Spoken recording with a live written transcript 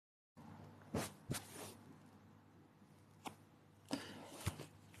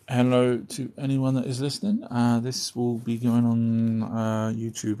Hello to anyone that is listening. This will be going on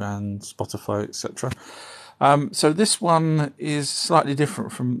YouTube and Spotify, etc. So this one is slightly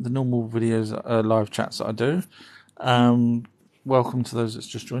different from the normal videos, live chats that I do. Welcome to those that's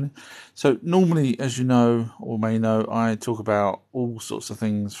just joining. So normally, as you know or may know, I talk about all sorts of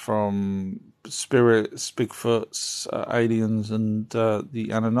things from spirits, Bigfoots, aliens, and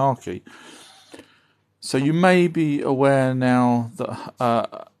the Anunnaki. So you may be aware now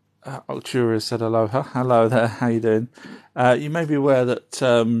that Arcturus said aloha. Hello there, how you doing? You may be aware that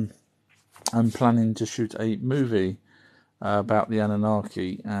I'm planning to shoot a movie about the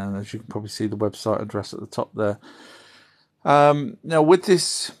Anunnaki, and as you can probably see the website address at the top there. Now with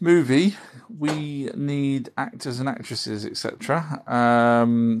this movie, we need actors and actresses, etc.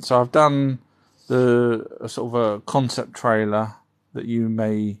 So I've done a sort of a concept trailer that you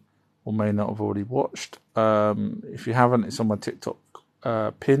may or may not have already watched. If you haven't, it's on my TikTok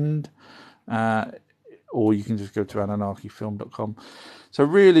pinned, or you can just go to anunnakifilm.com. So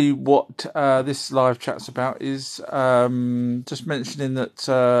really what this live chat's about is just mentioning that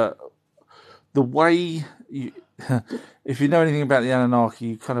the way you if you know anything about the Anunnaki,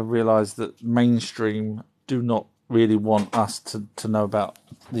 you kind of realise that mainstream do not really want us to know about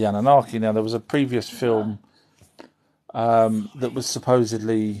the Anunnaki. Now, there was a previous film that was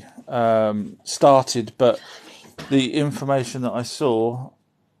supposedly started, but the information that I saw...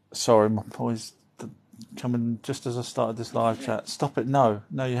 Sorry, my boy's coming just as I started this live chat. Stop it. No,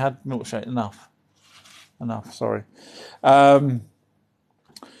 you had milkshake. Enough, sorry.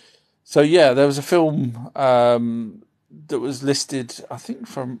 So yeah, there was a film that was listed, I think,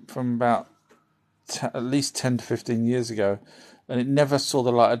 from about at least 10 to 15 years ago, and it never saw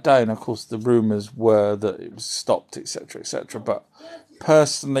the light of day. And of course, the rumours were that it was stopped, etc., etc. But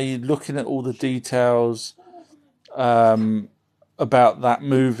personally, looking at all the details about that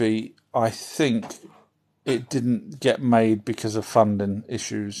movie, I think it didn't get made because of funding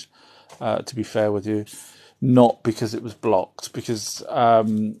issues. To be fair with you, not because it was blocked, because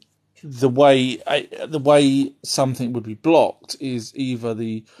the way something would be blocked is either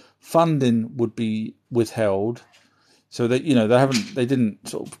the funding would be withheld, so that they didn't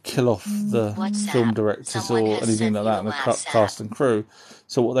sort of kill off the film directors or anything like that and the cast and crew.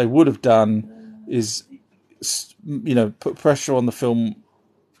 So what they would have done is put pressure on the film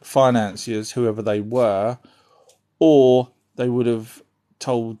financiers, whoever they were, or they would have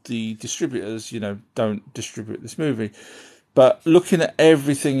told the distributors, don't distribute this movie. But looking at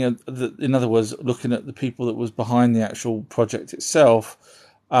everything, in other words, looking at the people that was behind the actual project itself,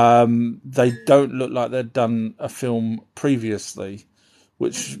 they don't look like they'd done a film previously,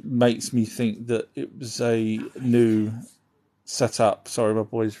 which makes me think that it was a new setup. Sorry, my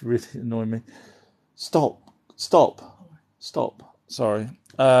boy's really annoying me. Stop. Sorry.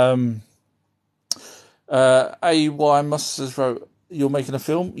 AY Musters wrote, "You're making a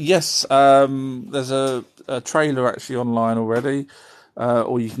film?" Yes, there's a trailer actually online already,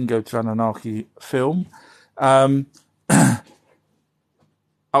 or you can go to Anunnaki Film.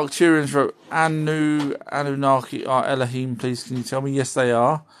 Arcturians wrote, Anunnaki are Elohim, please can you tell me? Yes, they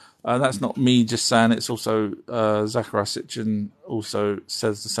are. That's not me just saying, it's also Zachariah Sitchin also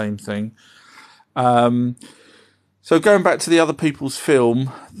says the same thing. So going back to the other people's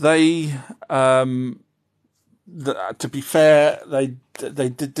film, they... to be fair, they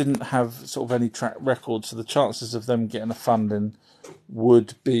didn't have sort of any track record, so the chances of them getting a funding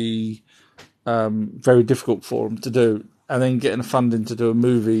would be very difficult for them to do. And then getting a funding to do a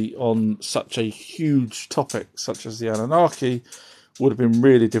movie on such a huge topic, such as the Anunnaki, would have been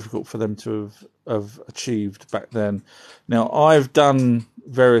really difficult for them to have achieved back then. Now, I've done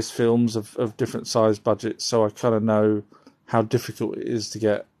various films of different size budgets, so I kind of know how difficult it is to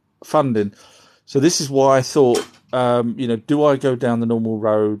get funding. So this is why I thought, do I go down the normal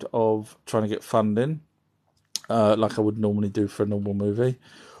road of trying to get funding, like I would normally do for a normal movie,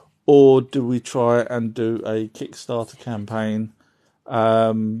 or do we try and do a Kickstarter campaign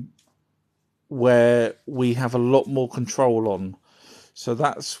where we have a lot more control on? So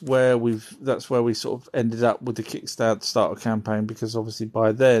that's where we sort of ended up with the Kickstarter campaign, because obviously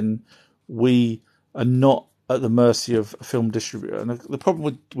by then we are not at the mercy of a film distributor. And the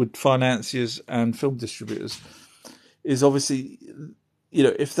problem with financiers and film distributors is obviously,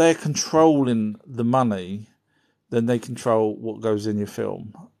 if they're controlling the money, then they control what goes in your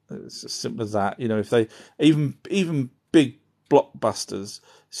film. It's as simple as that. If they even big blockbusters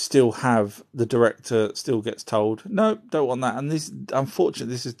still have the director still gets told, no, don't want that. And this,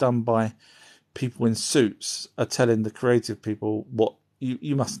 unfortunately, this is done by people in suits are telling the creative people what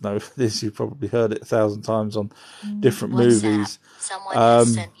you must know this. You've probably heard it 1,000 times on different WhatsApp. movies. Someone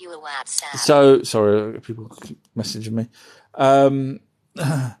has sent you a WhatsApp. So sorry, people keep messaging me.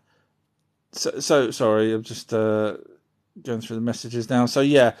 So sorry, I'm just going through the messages now. So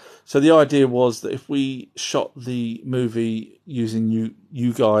yeah, so the idea was that if we shot the movie using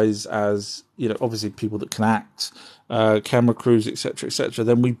you guys as, you know, obviously people that can act, camera crews, etc.,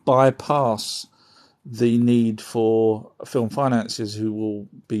 then we bypass the need for film financiers who will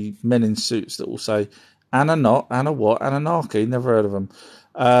be men in suits that will say, Anna not, Anna what, Anunnaki, never heard of them.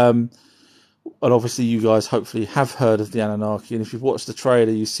 And obviously you guys hopefully have heard of the Anunnaki, and if you've watched the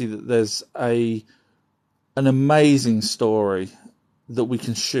trailer, you see that there's an amazing story that we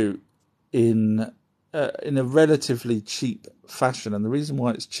can shoot in a relatively cheap fashion. And the reason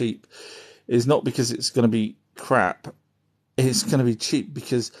why it's cheap is not because it's going to be crap. It's going to be cheap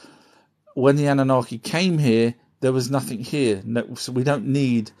because when the Anunnaki came here, there was nothing here. No, so we don't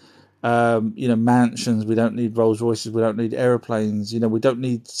need mansions. We don't need Rolls Royces. We don't need aeroplanes. We don't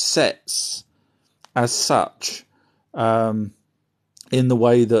need sets as such, in the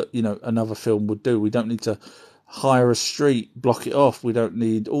way that another film would do. We don't need to hire a street, block it off. We don't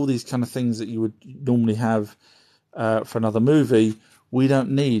need all these kind of things that you would normally have for another movie. We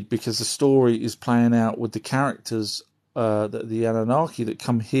don't need, because the story is playing out with the characters, the Anunnaki that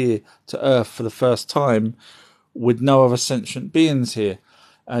come here to Earth for the first time, with no other sentient beings here.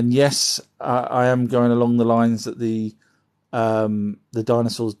 And yes, I am going along the lines that the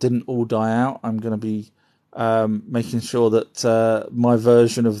dinosaurs didn't all die out. I'm going to be making sure that my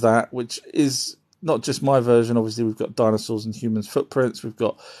version of that, which is not just my version, obviously we've got dinosaurs and humans footprints, we've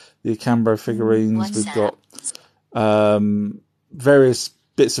got the Acambro figurines, we've got various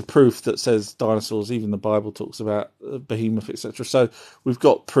bits of proof that says dinosaurs. Even the Bible talks about behemoth, etc. So we've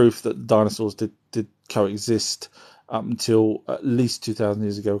got proof that dinosaurs did coexist up until at least 2,000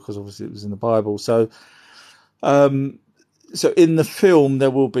 years ago, because obviously it was in the Bible. So so in the film, there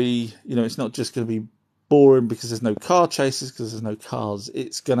will be, it's not just going to be boring because there's no car chases, because there's no cars.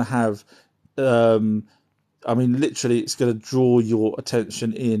 It's going to have, literally, it's going to draw your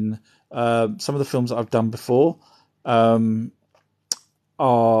attention in. Some of the films that I've done before are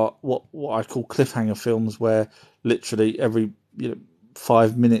what I call cliffhanger films, where literally every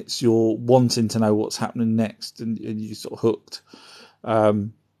 5 minutes you're wanting to know what's happening next, and you're sort of hooked.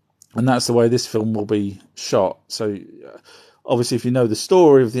 And that's the way this film will be shot. So obviously, if you know the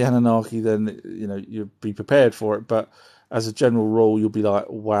story of the Anunnaki, then you'll be prepared for it. But as a general rule, you'll be like,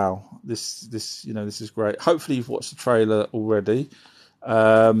 "Wow, this is great." Hopefully, you've watched the trailer already.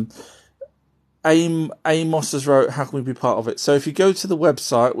 Amos has wrote, "How can we be part of it?" So if you go to the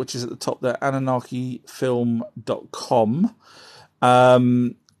website, which is at the top there, AnunnakiFilm.com,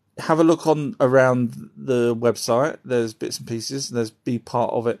 have a look around the website. There's bits and pieces. There's be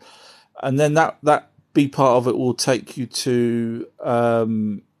part of it, and then that be part of it will take you to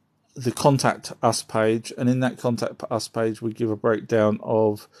the contact us page, and in that contact us page, we give a breakdown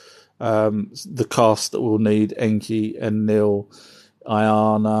of the cast that we'll need: Enki, Enlil,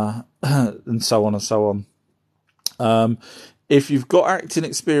 Ayana, and so on and so on. If you've got acting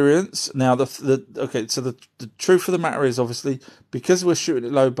experience, now so the truth of the matter is, obviously, because we're shooting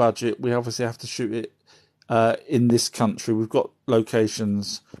at low budget, we obviously have to shoot it in this country. We've got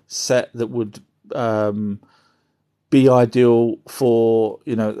locations set that would be ideal for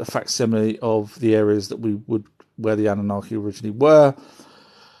a facsimile of the areas that where the Anunnaki originally were,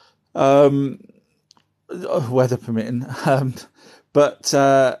 weather permitting. But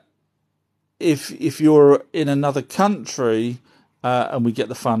if you're in another country and we get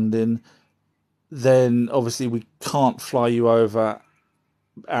the funding, then obviously we can't fly you over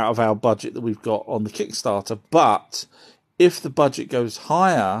out of our budget that we've got on the Kickstarter. But if the budget goes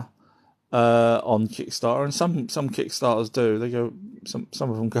higher on Kickstarter, and some Kickstarters do, they go, some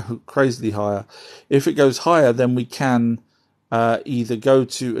of them go crazily higher. If it goes higher, then we can either go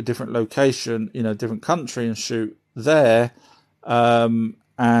to a different location in a different country and shoot there, and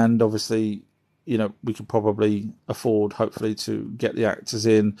obviously we could probably afford, hopefully, to get the actors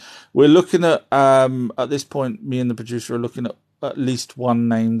in. We're looking at this point, me and the producer are looking at least one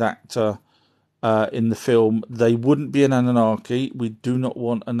named actor in the film. They wouldn't be an Anunnaki. We do not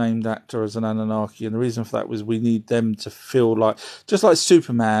want a named actor as an Anunnaki, and the reason for that was we need them to feel like, just like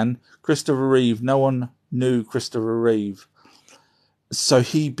Superman, Christopher Reeve. No one knew Christopher Reeve, so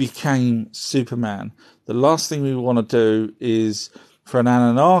he became Superman. The last thing we want to do is for an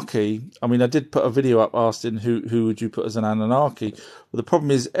Anunnaki. I mean, I did put a video up asking who would you put as an Anunnaki. But the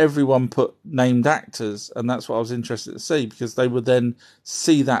problem is everyone put named actors, and that's what I was interested to see, because they would then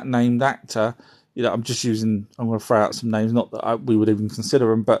see that named actor I'm just using. I'm going to throw out some names, not that we would even consider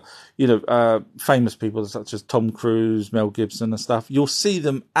them, but famous people such as Tom Cruise, Mel Gibson, and stuff. You'll see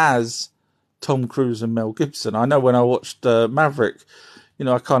them as Tom Cruise and Mel Gibson. I know when I watched Maverick,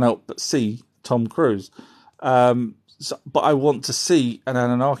 I can't help but see Tom Cruise. But I want to see an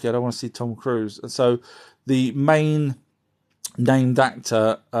Anunnaki. I don't want to see Tom Cruise. And so the main named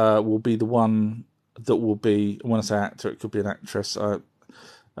actor will be the one that will be. When I say actor, it could be an actress.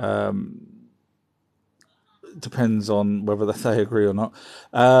 Depends on whether they agree or not.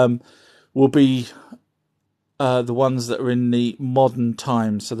 Will be the ones that are in the modern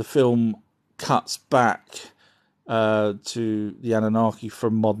times. So the film cuts back to the Anunnaki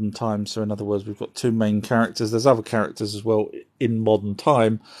from modern times. So in other words, we've got two main characters. There's other characters as well in modern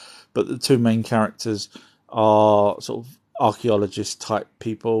time, but the two main characters are sort of archaeologist type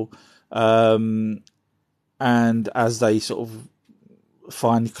people. And as they sort of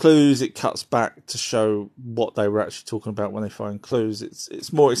find clues, it cuts back to show what they were actually talking about when they find clues.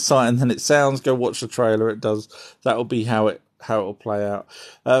 It's more exciting than it sounds. Go watch the trailer. It does. That will be how it'll play out.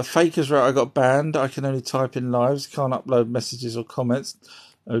 Fakers wrote, I got banned. I can only type in lives. Can't upload messages or comments.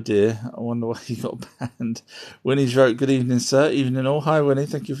 Oh dear. I wonder why he got banned. Winnie's wrote, good evening, sir. Evening all. Hi, Winnie.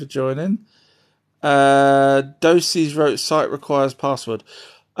 Thank you for joining. Dosey's wrote, site requires password.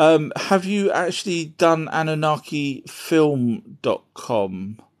 Have you actually done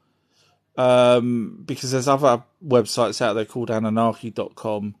AnunnakiFilm.com? Because there's other websites out there called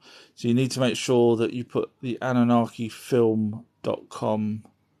Anunnaki.com. So you need to make sure that you put the AnunnakiFilm.com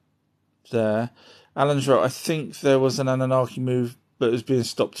there. Alan's right. I think there was an Anunnaki move, but it was being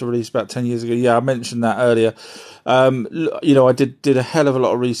stopped to release about 10 years ago. Yeah, I mentioned that earlier. I did a hell of a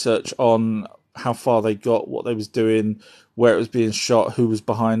lot of research on how far they got, what they was doing, where it was being shot, who was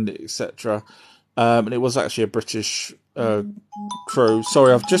behind it, etc. And it was actually a British crew.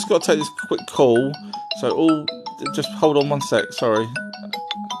 Sorry, I've just got to take this quick call. So just hold on one sec. Sorry.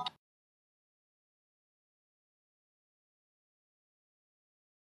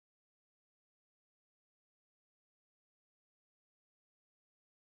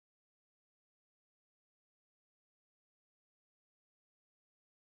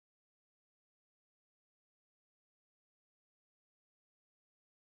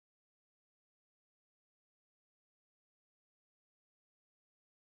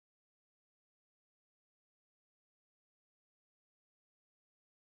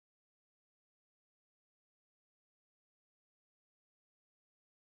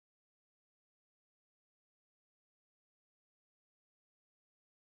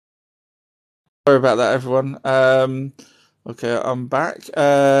 Sorry about that, everyone. Okay, I'm back.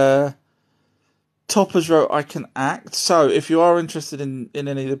 Toppers wrote, I can act. So if you are interested in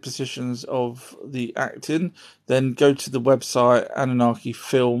any of the positions of the acting, then go to the website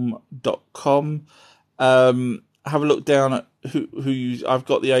AnunnakiFilm.com. Have a look down at I've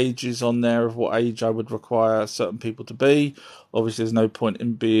got the ages on there of what age I would require certain people to be. Obviously, there's no point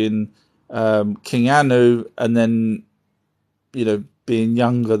in being King Anu and then, being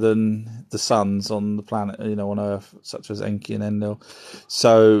younger than the suns on the planet, on Earth, such as Enki and Enlil.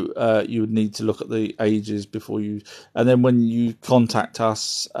 So you would need to look at the ages before you, and then when you contact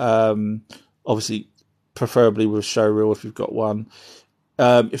us, obviously, preferably with showreel if you've got one.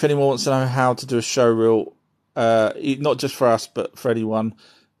 If anyone wants to know how to do a showreel, not just for us but for anyone,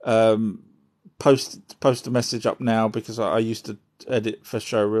 post a message up now, because I used to edit for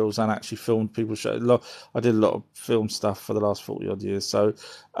show reels and actually filmed people's show. I did a lot of film stuff for the last 40 odd years, so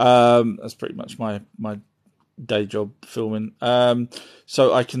that's pretty much my day job, filming.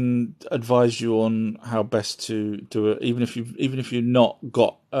 So I can advise you on how best to do it, even if you've not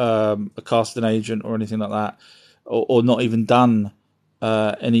got a casting agent or anything like that, or not even done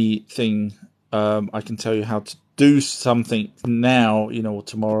anything. I can tell you how to do something now, or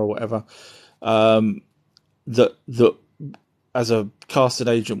tomorrow, or whatever. That as a casting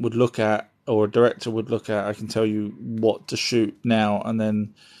agent would look at, or a director would look at. I can tell you what to shoot now, and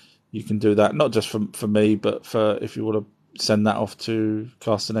then you can do that, not just for me, but for if you want to send that off to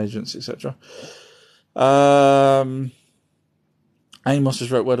casting agents, etc. Amos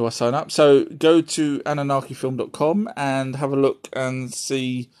has wrote, where do I sign up? So go to AnunnakiFilm.com and have a look and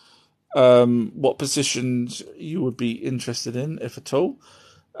see what positions you would be interested in, if at all.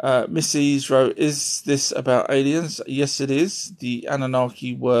 Missy's wrote, is this about aliens? Yes, it is. The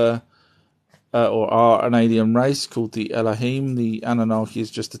Anunnaki were or are an alien race called the Elohim. The Anunnaki is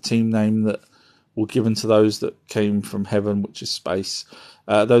just a team name that were given to those that came from heaven, which is space.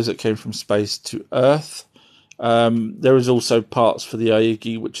 Those that came from space to Earth. There is also parts for the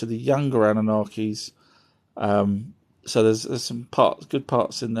Aegi, which are the younger Anunnakis. So there's some good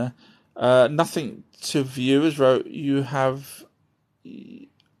parts in there. Nothing to viewers wrote. You have.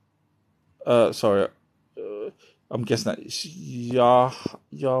 Sorry. I'm guessing that it's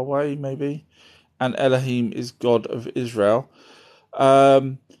Yahweh, maybe. And Elohim is God of Israel.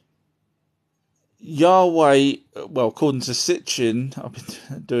 Yahweh, well, according to Sitchin, I've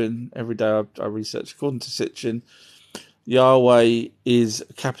been doing every day I research. According to Sitchin, Yahweh is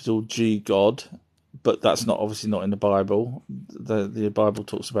a capital G God, but that's not obviously not in the Bible. The Bible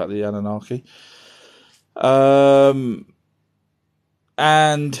talks about the Anunnaki.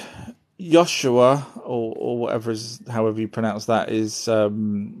 And Joshua, or whatever is, however you pronounce that, is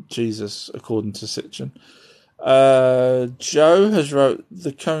Jesus, according to Sitchin. Joe has wrote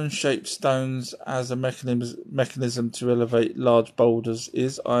the cone-shaped stones as a mechanism to elevate large boulders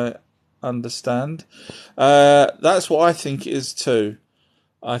is, I understand. That's what I think it is too.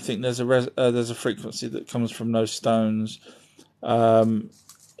 I think there's a frequency that comes from those stones.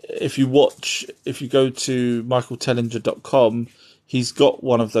 If you go to michaeltellinger.com, he's got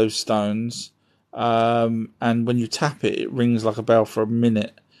one of those stones, and when you tap it, it rings like a bell for a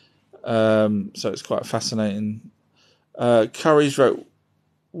minute. So it's quite fascinating. Curry's wrote,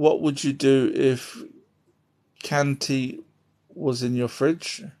 what would you do if Canty was in your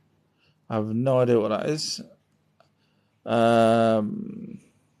fridge? I have no idea what that is.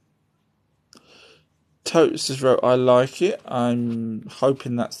 Totes has wrote, I like it. I'm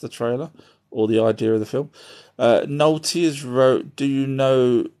hoping that's the trailer or the idea of the film. Nolte has wrote, do you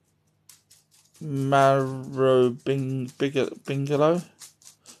know Maro Bingalo?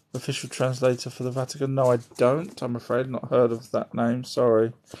 Official translator for the Vatican? No, I don't. I'm afraid. Not heard of that name.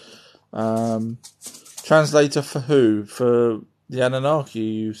 Sorry. Translator for who? For the Anunnaki,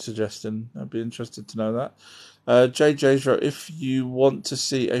 you suggesting? I'd be interested to know that. JJ's wrote, if you want to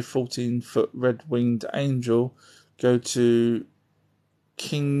see a 14-foot red-winged angel, go to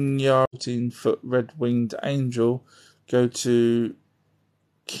Kinyara. 14-foot red-winged angel, go to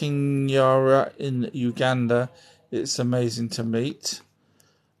Kinyara in Uganda. It's amazing to meet.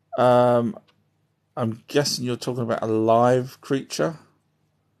 I'm guessing you're talking about a live creature.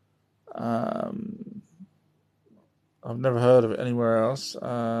 I've never heard of it anywhere else.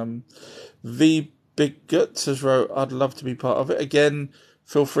 V Big Guts has wrote, I'd love to be part of it. Again,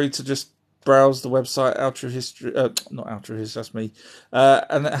 feel free to just browse the website, Ultra History, not Ultra History, that's me,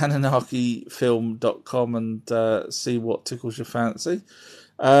 AnunnakIFilm.com, and see what tickles your fancy.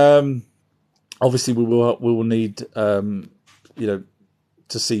 Obviously, we will need, to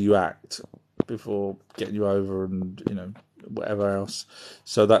see you act before getting you over and, whatever else.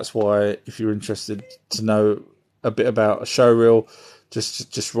 So that's why, if you're interested to know a bit about a showreel,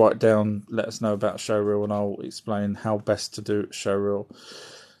 just write down, let us know about showreel, and I'll explain how best to do showreel.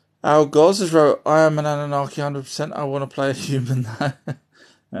 Al Goz has wrote, I am an Anunnaki 100%. I want to play a human.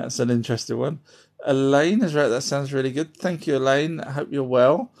 That's an interesting one. Elaine has wrote, that sounds really good. Thank you, Elaine. I hope you're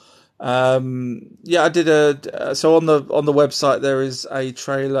well. I did so on the website there is a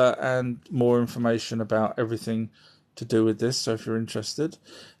trailer and more information about everything to do with this, so if you're interested.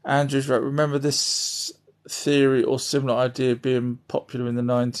 Andrew's right, remember this theory or similar idea being popular in the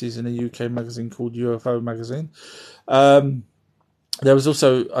 90s in a UK magazine called UFO Magazine. There was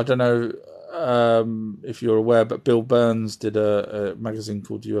also, I don't know if you're aware, but Bill Burns did a magazine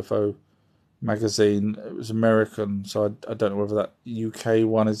called UFO Magazine. It was American, so I don't know whether that UK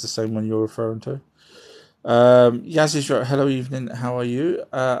one is the same one you're referring to. Yazzy's wrote, hello evening, how are you?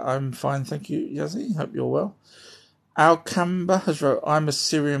 I'm fine, thank you, Yazzie, hope you're well. Al Kamba has wrote, I'm a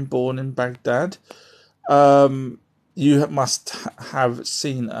Syrian born in Baghdad. You must have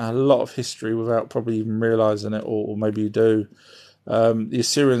seen a lot of history without probably even realising it, or maybe you do. The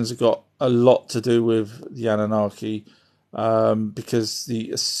Assyrians have got a lot to do with the Anunnaki, because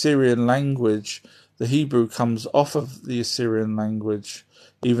the Assyrian language, the Hebrew comes off of the Assyrian language,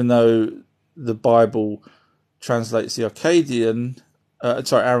 even though the Bible translates the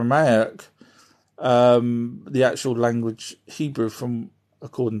Aramaic, the actual language Hebrew from,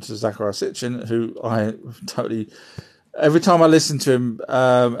 according to Zachariah Sitchin, who I totally, every time I listen to him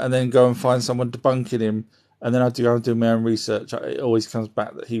and then go and find someone debunking him, and then I have to go and do my own research, it always comes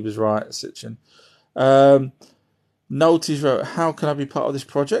back that he was right, Sitchin. Nolte's wrote, how can I be part of this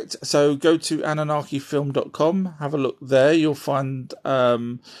project? So go to AnunnakIFilm.com, have a look there. You'll find,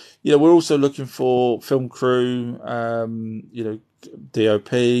 we're also looking for film crew,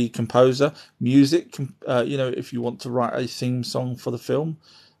 DOP, composer, music. If you want to write a theme song for the film,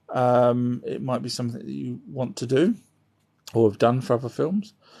 it might be something that you want to do or have done for other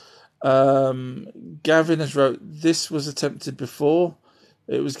films. Gavin has wrote, this was attempted before.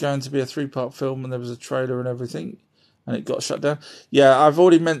 It was going to be a 3-part film and there was a trailer and everything. and it got shut down. Yeah, I've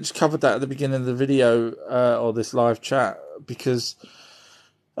already covered that at the beginning of the video or this live chat, because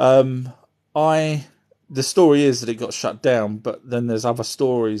the story is that it got shut down, but then there's other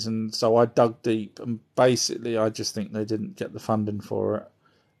stories, and so I dug deep, and basically I just think they didn't get the funding for it.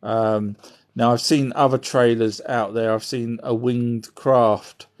 Now I've seen other trailers out there. I've seen a winged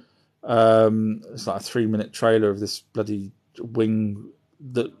craft. It's like a 3-minute trailer of this bloody wing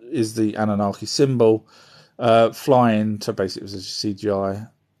that is the Anunnaki symbol, flying. So basically it was a CGI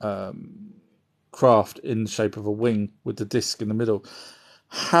craft in the shape of a wing with the disc in the middle.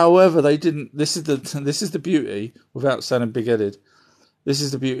 However, they didn't. This is the beauty, without sounding big-headed. This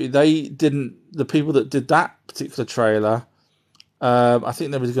is the beauty. They didn't. The people that did that particular trailer, I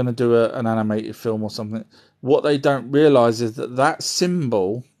think they were going to do an animated film or something. What they don't realise is that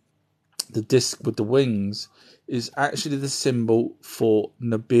symbol, the disc with the wings, is actually the symbol for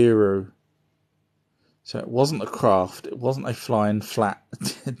Nibiru. So it wasn't a craft. It wasn't a flying flat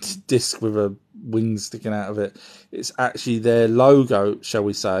disc with a wing sticking out of it. It's actually their logo, shall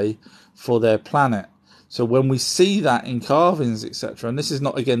we say, for their planet. So when we see that in carvings, etc., and this is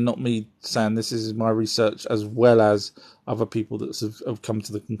not me saying this, is my research as well as other people that have come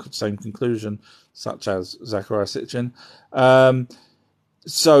to the same conclusion, such as Zecharia Sitchin.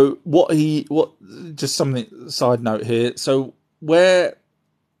 So just something, side note here. So where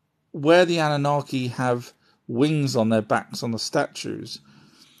the Anunnaki have wings on their backs on the statues,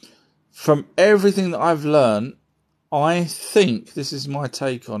 from everything that I've learned, I think, this is my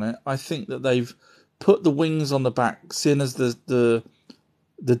take on it, I think that they've put the wings on the back, seeing as the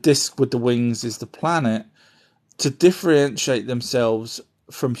disc with the wings is the planet, to differentiate themselves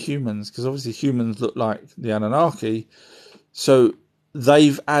from humans, because obviously humans look like the Anunnaki. So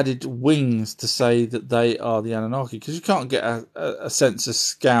they've added wings to say that they are the Anunnaki, because you can't get a sense of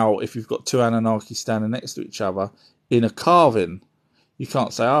scale if you've got two Anunnaki standing next to each other in a carving. You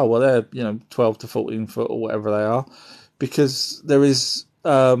can't say, oh, well, they're 12 to 14 foot or whatever they are, because there is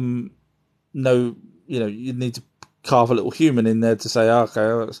no, you need to carve a little human in there to say,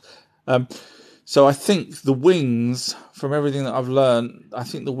 okay. So I think the wings, from everything that I've learned, I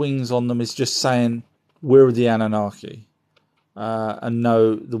think the wings on them is just saying we're the Anunnaki. And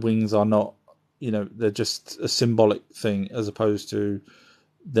no, the wings are not, they're just a symbolic thing as opposed to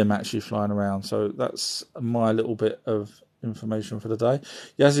them actually flying around. So that's my little bit of information for the day.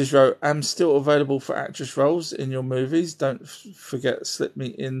 Yazis wrote, I'm still available for actress roles in your movies. Don't forget, slip me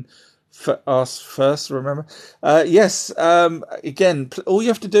in for us first, remember? Yes, again, all you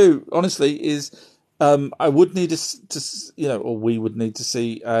have to do, honestly, is I would need or we would need to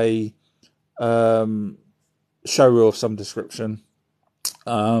see a show reel of some description,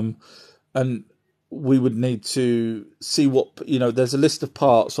 and we would need to see what, there's a list of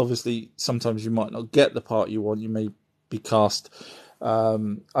parts. Obviously sometimes you might not get the part you want, you may be cast. I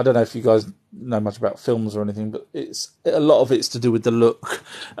don't know if you guys know much about films or anything, but a lot of it's to do with the look.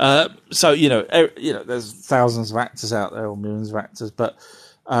 So there's thousands of actors out there, or millions of actors, but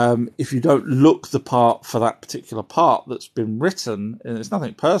if you don't look the part for that particular part that's been written, and it's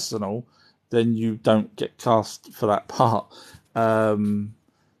nothing personal, then you don't get cast for that part.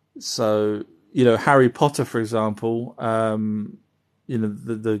 So Harry Potter, for example,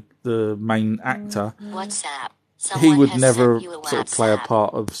 the main actor, WhatsApp. he would Someone has never sent you a sort of play a WhatsApp.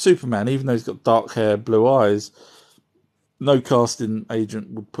 part of Superman, even though he's got dark hair, blue eyes. No casting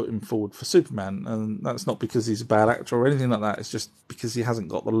agent would put him forward for Superman, and that's not because he's a bad actor or anything like that. It's just because he hasn't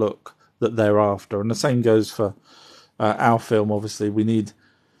got the look that they're after. And the same goes for our film. Obviously,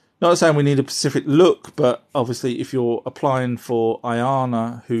 not saying we need a specific look, but obviously if you're applying for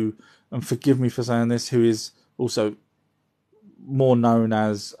Ayana, who, and forgive me for saying this, who is also more known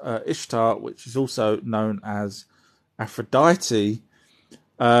as Ishtar, which is also known as Aphrodite,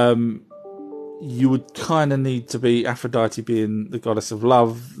 you would kind of need to be, Aphrodite being the goddess of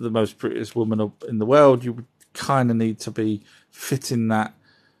love, the most prettiest woman in the world, you would kind of need to be fitting that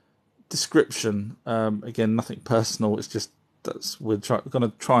description. Again, nothing personal, it's just we're going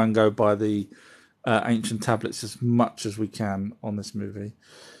to try and go by the ancient tablets as much as we can on this movie.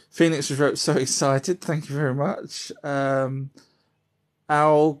 Phoenix was wrote, so excited, thank you very much.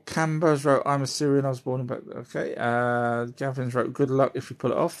 Al Cambers wrote, I'm a Syrian, I was born in back. Okay. Gavin's wrote, good luck if you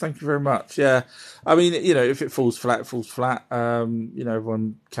pull it off. Thank you very much. Yeah. I mean, if it falls flat, it falls flat.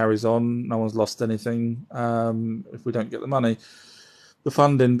 Everyone carries on. No one's lost anything. If we don't get the money, the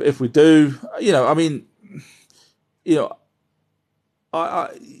funding, but if we do,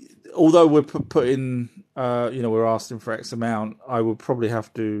 although we're putting, we're asking for X amount, I would probably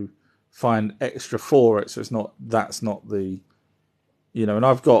have to find extra for it. So that's not the, and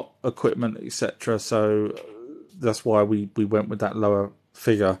I've got equipment, etc. So that's why we went with that lower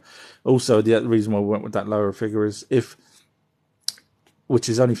figure. Also, the reason why we went with that lower figure is which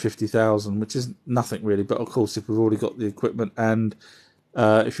is only 50,000, which is nothing really. But of course, if we've already got the equipment, and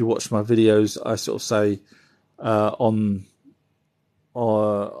if you watch my videos, I sort of say on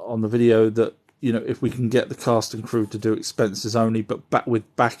the video that, you know, if we can get the cast and crew to do expenses only, but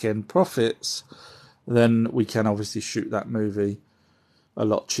with back end profits, then we can obviously shoot that movie a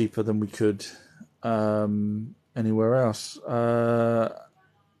lot cheaper than we could anywhere else.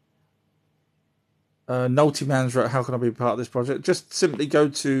 Nulty Man's wrote, how can I be part of this project? Just simply go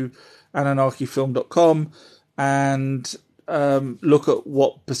to ananarchyfilm.com and look at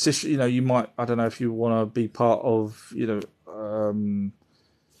what position, you know, you might, I don't know if you want to be part of, you know,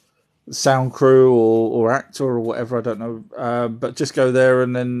 sound crew or actor or whatever, I don't know. But just go there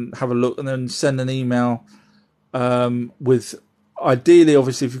and then have a look and then send an email with, ideally,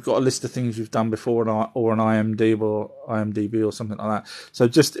 obviously, if you've got a list of things you've done before or an IMDb or something like that. So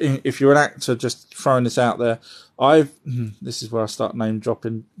just if you're an actor, just throwing this out there, this is where I start name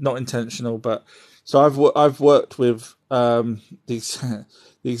dropping, not intentional, but so I've worked with the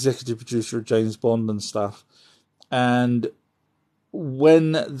executive producer of James Bond and stuff, and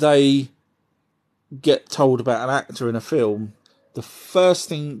when they get told about an actor in a film, the first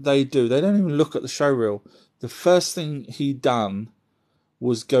thing they do, they don't even look at the show reel. The first thing he done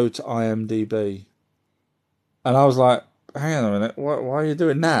was go to IMDb. And I was like, hang on a minute, why are you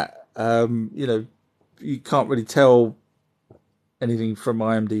doing that? You know, you can't really tell anything from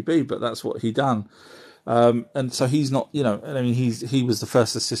IMDb, but that's what he done. And so he's not, you know, I mean, he was the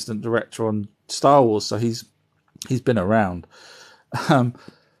first assistant director on Star Wars, so he's been around. So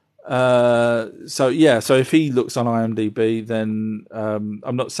if he looks on IMDb, then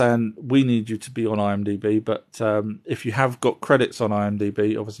I'm not saying we need you to be on IMDb, but if you have got credits on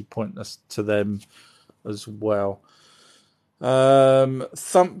IMDb, obviously point us to them as well.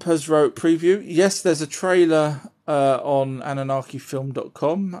 Thump has wrote preview. Yes, there's a trailer on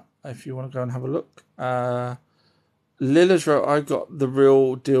ananarchyfilm.com if you want to go and have a look. Lil has wrote, I got the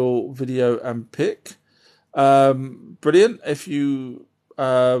real deal video and pic. Brilliant. If you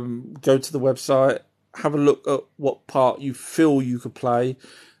go to the website, have a look at what part you feel you could play,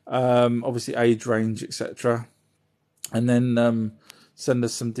 obviously age range, etc., and then send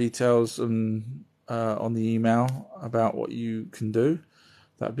us some details on the email about what you can do.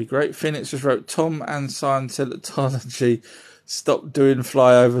 That'd be great. Phoenix just wrote, Tom and Scientology stopped doing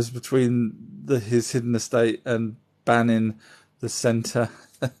flyovers between his hidden estate and banning the centre.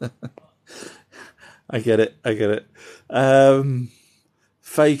 I get it.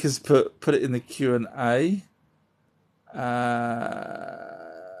 Fake has put it in the Q&A.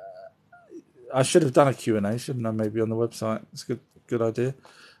 I should have done a Q&A, shouldn't I? Maybe on the website. It's a good idea.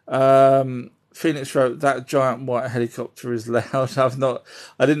 Phoenix wrote, that giant white helicopter is loud.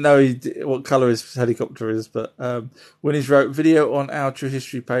 I didn't know what colour his helicopter is, but when he's wrote, video on our True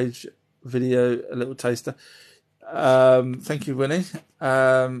History page, video, a little taster. Thank you, Winnie.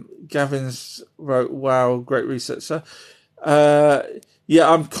 Gavin's wrote, wow, great research, sir. Yeah,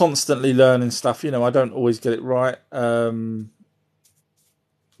 I'm constantly learning stuff. You know, I don't always get it right. But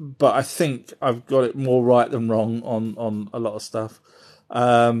I think I've got it more right than wrong on a lot of stuff.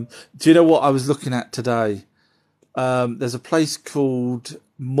 Do you know what I was looking at today? There's a place called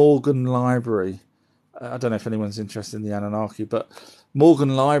Morgan Library. I don't know if anyone's interested in the Anunnaki, but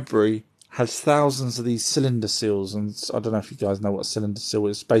Morgan Library has thousands of these cylinder seals, and I don't know if you guys know what a cylinder seal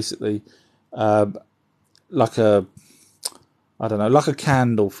is. Basically, like a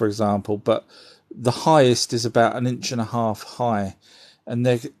candle, for example, but the highest is about 1.5 inches high, and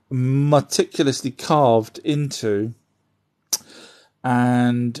they're meticulously carved into.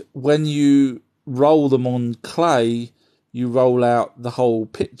 And when you roll them on clay, you roll out the whole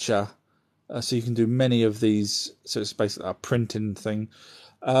picture. So you can do many of these. So it's basically a printing thing.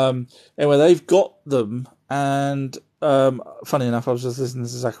 Anyway, they've got them. And funny enough, I was just listening to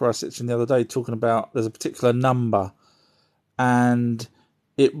Zachariah Sitchin the other day talking about there's a particular number. And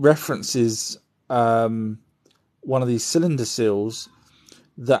it references one of these cylinder seals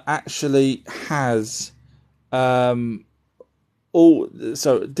that actually has...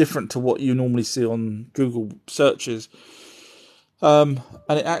 so different to what you normally see on Google searches, and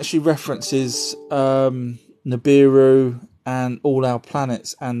it actually references Nibiru and all our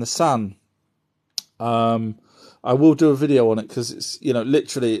planets and the sun. I will do a video on it because it's, you know,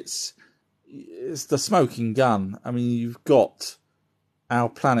 literally it's the smoking gun. I mean, you've got our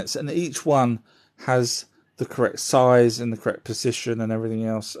planets, and each one has the correct size and the correct position and everything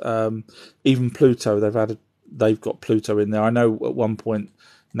else. Even Pluto, they've got Pluto in there. I know at one point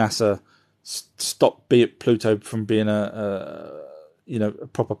NASA stopped Pluto from being a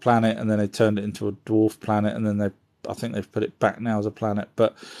proper planet, and then they turned it into a dwarf planet, and then I think they've put it back now as a planet.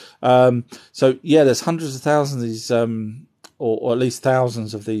 But so yeah, there's hundreds of thousands of these, or at least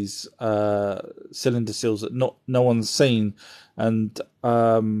thousands of these cylinder seals that no one's seen, and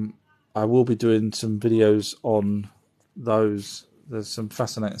I will be doing some videos on those. There's some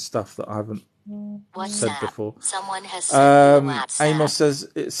fascinating stuff that I haven't said before. Someone has sent you a WhatsApp. Amos says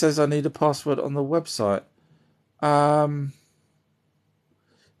it says I need a password on the website.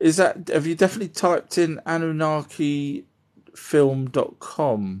 Is that, have you definitely typed in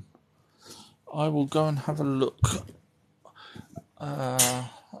AnunnakiFilm.com? I will go and have a look on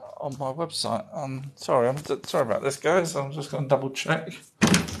my website. Sorry about this, guys. I'm just going to double check.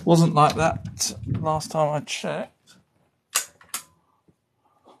 Wasn't like that last time I checked.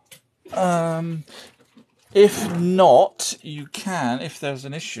 If not, you can, if there's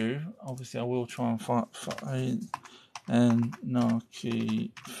an issue, obviously I will try and find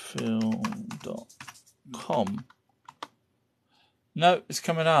AnunnakiFilm.com. No, it's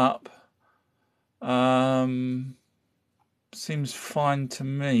coming up. Seems fine to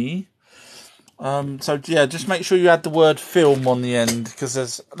me. So yeah, just make sure you add the word film on the end,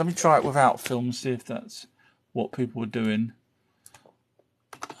 because let me try it without film and see if that's what people are doing.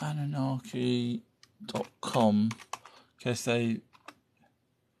 Anunnaki.com, in case they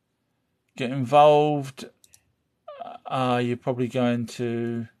get involved. You're probably going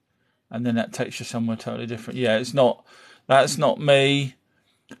to, and then that takes you somewhere totally different. Yeah, that's not me.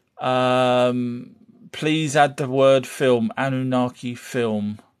 Please add the word film, Anunnaki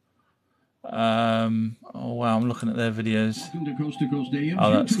Film. Oh wow, I'm looking at their videos.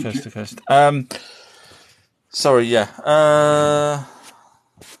 Oh, that's Coast to Coast. Sorry, yeah.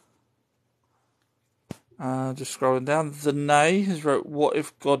 Just scrolling down. The Nay has wrote, "What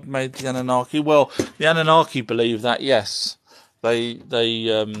if God made the Anunnaki?" Well, the Anunnaki believe that, yes. They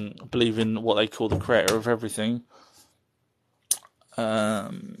believe in what they call the creator of everything.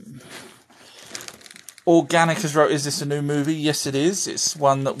 Organic has wrote, "Is this a new movie?" Yes, it is. It's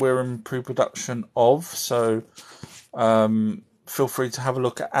one that we're in pre-production of. So feel free to have a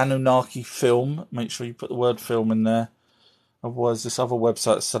look at Anunnaki Film. Make sure you put the word film in there. Otherwise, this other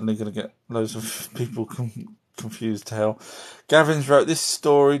website is suddenly going to get loads of people confused to hell. Gavin's wrote, "This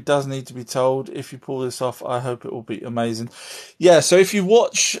story does need to be told. If you pull this off, I hope it will be amazing." Yeah, so if you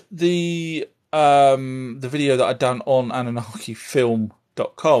watch the video that I've done on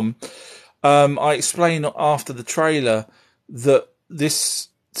AnunnakiFilm.com, I explain after the trailer that this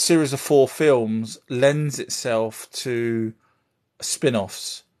series of 4 films lends itself to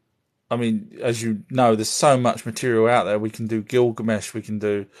spin-offs. I mean, as you know, there's so much material out there. We can do Gilgamesh, we can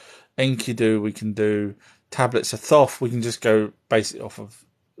do Enkidu, we can do Tablets of Thoth. We can just go basically off of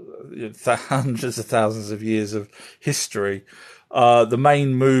hundreds of thousands of years of history. The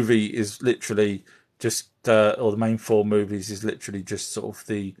main movie is literally just, or the main 4 movies is literally just sort of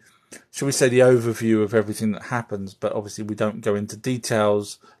the, shall we say, the overview of everything that happens, but obviously we don't go into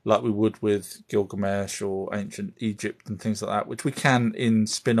details like we would with Gilgamesh or ancient Egypt and things like that, which we can in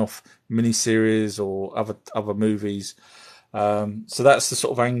spin-off miniseries or other movies. So that's the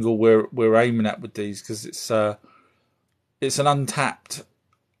sort of angle we're aiming at with these, because it's an untapped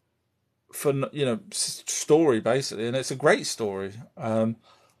story basically, and it's a great story.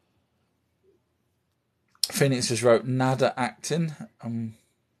 Phoenix just wrote nada acting.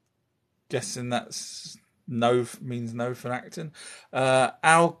 Guessing that's no, means no for acting.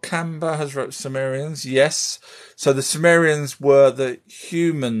 Al Kamba has wrote Sumerians. Yes. So the Sumerians were the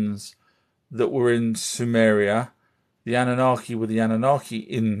humans that were in Sumeria. The Anunnaki were the Anunnaki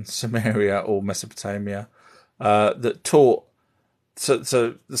in Sumeria or Mesopotamia that taught. So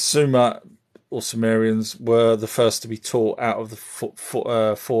the Sumer or Sumerians were the first to be taught out of the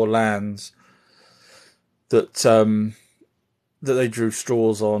 4 lands that they drew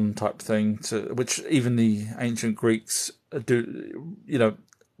straws on, type thing, which even the ancient Greeks do,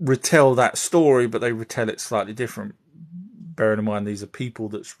 retell that story, but they retell it slightly different. Bearing in mind these are people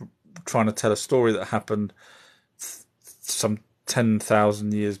that's trying to tell a story that happened some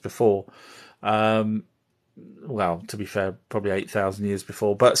 10,000 years before. Well, to be fair, probably 8,000 years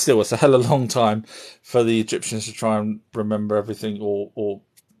before, but still, it's a hell of a long time for the Egyptians to try and remember everything or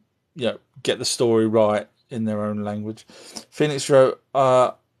get the story right in their own language. Phoenix wrote,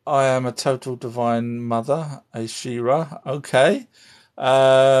 "I am a total divine mother, a She-Ra." Okay.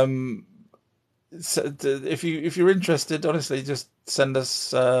 So if you're interested, honestly, just send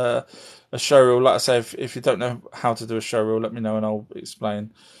us a show reel. Like I say, if you don't know how to do a show reel, let me know and I'll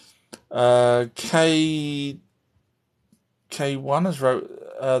explain. K1 has wrote,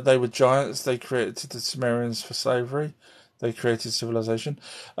 they were giants. They created the Sumerians for slavery. They created civilization.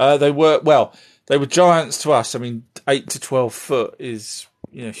 They were giants to us. I mean, 8 to 12 foot is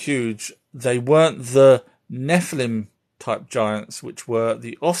huge. They weren't the Nephilim type giants, which were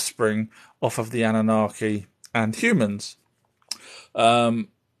the offspring off of the Anunnaki and humans.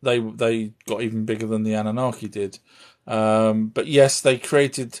 They got even bigger than the Anunnaki did. But yes, they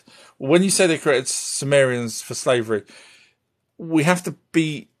created. When you say they created Sumerians for slavery, we have to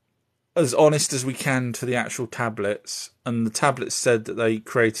be as honest as we can to the actual tablets. And the tablets said that they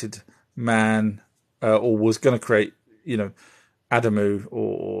created man, or was going to create, Adamu,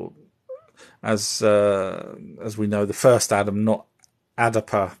 or as we know, the first Adam, not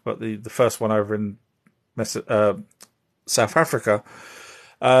Adapa, but the first one over in South Africa,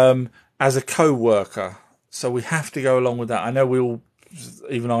 as a co-worker. So we have to go along with that. I know we all,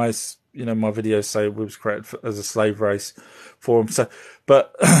 even I, my videos say we was created as a slave race for them. So,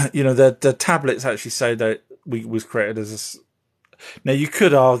 but the tablets actually say that we was created as a. Now you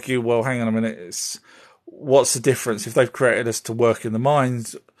could argue, well, hang on a minute, what's the difference if they've created us to work in the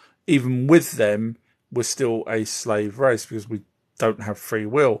mines? Even with them, we're still a slave race because we don't have free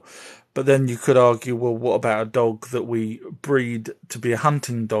will. But then you could argue, well, what about a dog that we breed to be a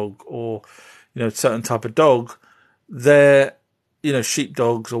hunting dog, or certain type of dog? They're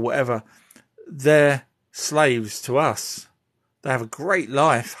sheepdogs or whatever. They're slaves to us. They have a great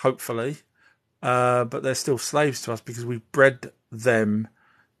life, hopefully, but they're still slaves to us because we bred them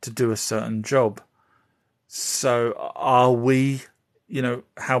to do a certain job. So are we?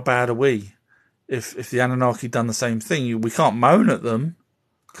 How bad are we? If the Anunnaki done the same thing, we can't moan at them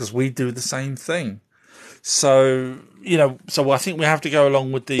because we do the same thing. So, so I think we have to go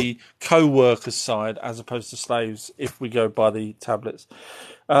along with the co-workers side as opposed to slaves if we go by the tablets.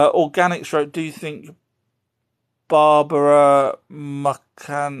 Organics wrote, do you think Barbara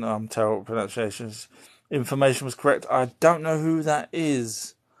Macan, I'm terrible at pronunciations, information was correct? I don't know who that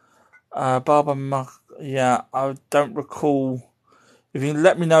is. Barbara I don't recall. If you can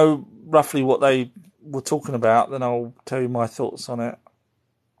let me know roughly what they were talking about, then I'll tell you my thoughts on it.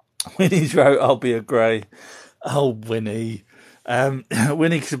 Winnie's wrote, I'll be a grey. Oh, Winnie.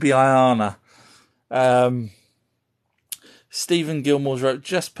 Winnie could be Ayana. Stephen Gilmore's wrote,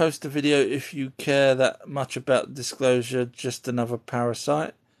 just post a video if you care that much about disclosure, just another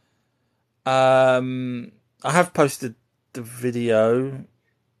parasite. I have posted the video.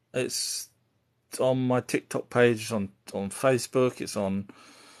 It's on my TikTok page, it's on Facebook, it's on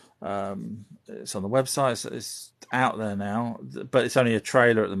the website, it's out there now, but it's only a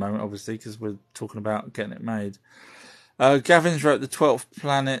trailer at the moment, obviously, because we're talking about getting it made. Gavin's wrote the 12th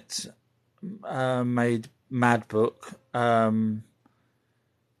Planet made Mad Book. That's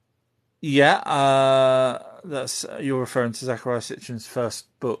you're referring to Zachariah Sitchin's first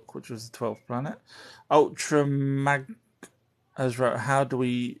book, which was the 12th Planet. Ultra Mag has wrote, how do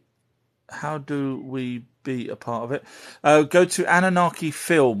we be a part of it? Go to Anunnaki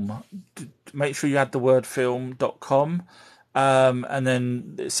Film. Make sure you add the word film.com. And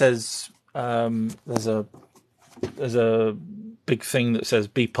then it says, there's a big thing that says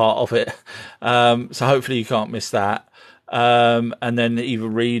be part of it. So hopefully you can't miss that. And then either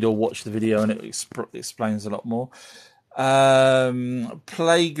read or watch the video and it explains a lot more.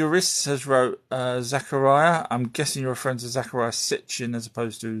 Plagiarist has wrote Zechariah. I'm guessing you're referring to Zachariah Sitchin as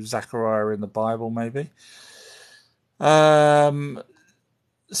opposed to Zechariah in the Bible, maybe.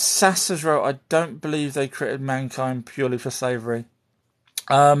 Sass has wrote, I don't believe they created mankind purely for slavery.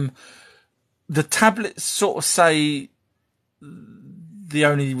 The tablets sort of say the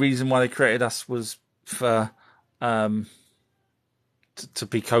only reason why they created us was for to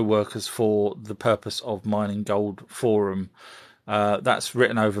be co-workers for the purpose of mining gold for them. That's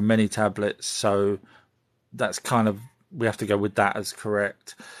written over many tablets, so that's kind of, we have to go with that as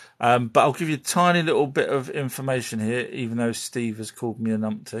correct. But I'll give you a tiny little bit of information here, even though Steve has called me a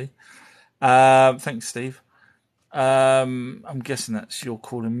numpty. Thanks, Steve. I'm guessing that's you're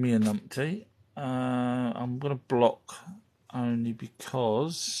calling me a numpty. I'm going to block only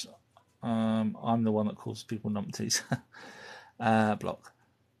because I'm the one that calls people numpties. Block.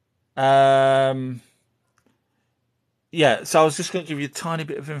 So I was just going to give you a tiny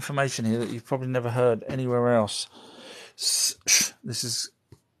bit of information here that you've probably never heard anywhere else. This is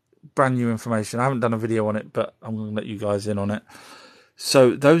brand new information. I haven't done a video on it, but I'm going to let you guys in on it.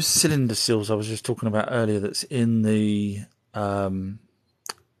 So those cylinder seals I was just talking about earlier, that's in the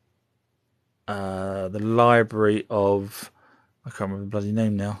library of, I can't remember the bloody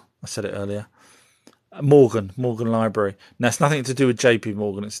name now. I said it earlier. Morgan Library. Now, it's nothing to do with JP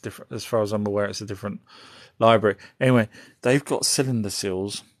Morgan. It's different, as far as I'm aware. It's a different library. Anyway, they've got cylinder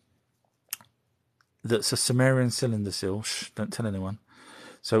seals. That's a Sumerian cylinder seal. Shh, don't tell anyone.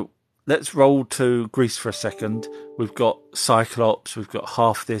 So let's roll to Greece for a second. We've got Cyclops. We've got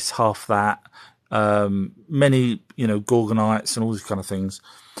half this, half that. Many, Gorgonites and all these kind of things.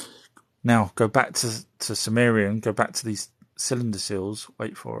 Now, go back to Sumerian. Go back to these cylinder seals.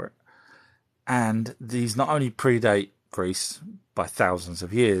 Wait for it. And these not only predate Greece by thousands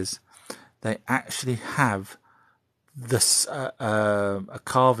of years, they actually have this a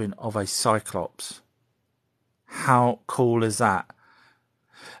carving of a Cyclops. How cool is that?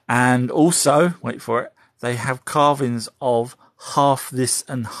 And also, wait for it, they have carvings of half this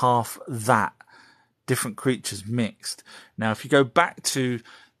and half that, different creatures mixed. Now, if you go back to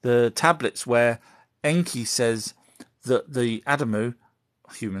the tablets where Enki says that the Adamu,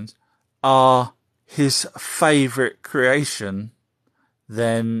 humans, are his favourite creation,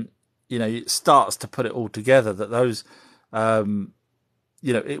 then, it starts to put it all together that those,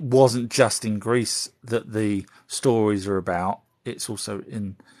 it wasn't just in Greece that the stories are about. It's also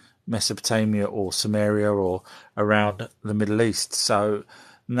in Mesopotamia or Samaria or around the Middle East. So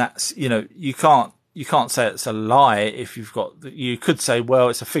that's, you can't say it's a lie if you could say, well,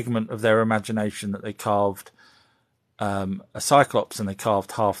 it's a figment of their imagination that they carved a Cyclops and they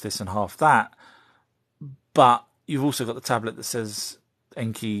carved half this and half that. But you've also got the tablet that says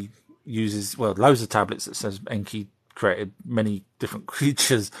Enki uses, loads of tablets that says Enki created many different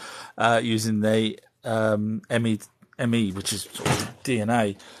creatures using the ME, which is sort of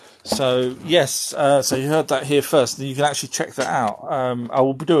DNA. So yes, so you heard that here first, and you can actually check that out. I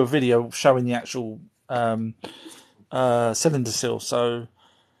will do a video showing the actual cylinder seal. So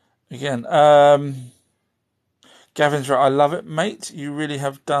again, Gavin's right. I love it, mate. You really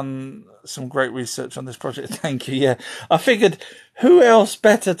have done some great research on this project. Thank you. Yeah, I figured who else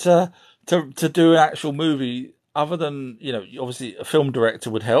better to do an actual movie other than, obviously a film director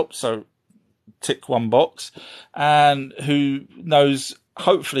would help. So tick one box, and who knows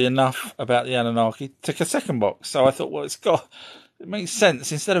hopefully enough about the Anunnaki, tick a second box. So I thought, well, it makes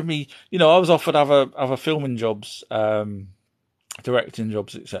sense. Instead of me, I was offered other filming jobs, directing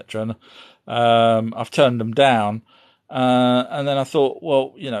jobs, etc. And I've turned them down. And then I thought,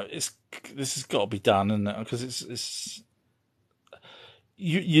 well, this has got to be done, and because it's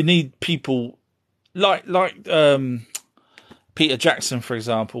you need people like Peter Jackson, for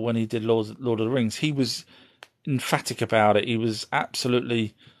example, when he did Lord of the Rings, he was emphatic about it. He was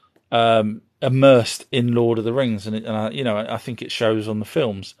absolutely immersed in Lord of the Rings, and I think it shows on the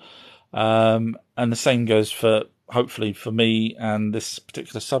films. And the same goes for, hopefully, for me and this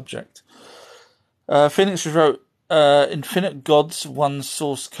particular subject. Phoenix wrote, Infinite Gods, one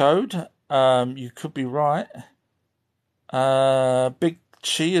source code. You could be right. Big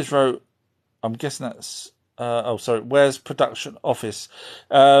Chi has wrote, I'm guessing that's, where's production office?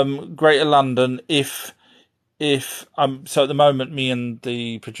 Greater London. So at the moment, me and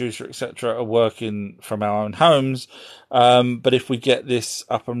the producer, etc., are working from our own homes. But if we get this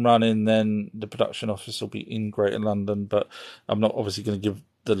up and running, then the production office will be in Greater London. But I'm not obviously going to give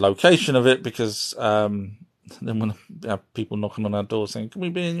the location of it because then we'll have people knocking on our door saying, "Can we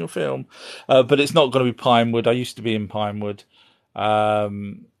be in your film?" But it's not going to be Pinewood. I used to be in Pinewood.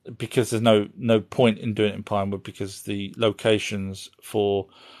 Because there's no point in doing it in Pinewood, because the locations for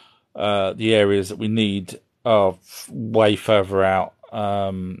the areas that we need are way further out.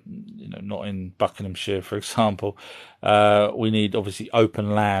 Not in Buckinghamshire, for example. We need obviously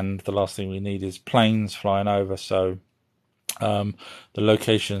open land. The last thing we need is planes flying over. So the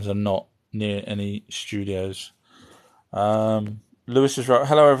locations are not near any studios. Lewis is right.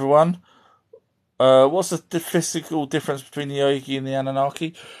 Hello, everyone. What's the physical difference between the Oigi and the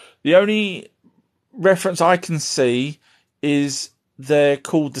Anunnaki? The only reference I can see is they're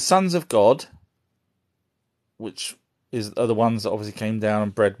called the Sons of God, which are the ones that obviously came down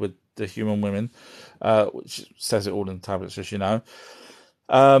and bred with the human women, which says it all in the tablets, as you know.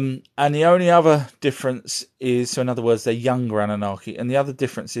 And the only other difference is, so in other words, they're younger Anunnaki. And the other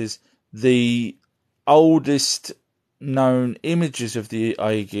difference is the oldest known images of the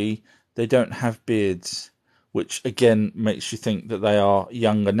Oigi, they don't have beards, which again makes you think that they are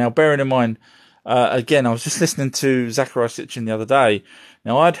younger. Now, bearing in mind, again, I was just listening to Zecharia Sitchin the other day.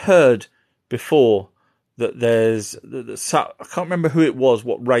 Now, I'd heard before that there's, I can't remember who it was,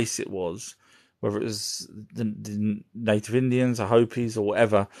 what race it was, whether it was the Native Indians or Hopis or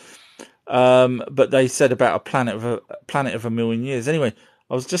whatever. But they said about a planet of a million years. Anyway,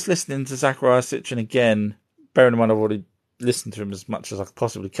 I was just listening to Zecharia Sitchin again, bearing in mind I've already listen to him as much as I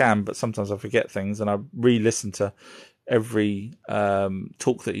possibly can, but sometimes I forget things, and I re-listen to every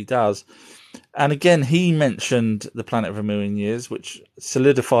talk that he does. And again, he mentioned the Planet of a Million Years, which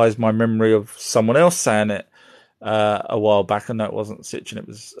solidifies my memory of someone else saying it a while back. I know it wasn't Sitchin, it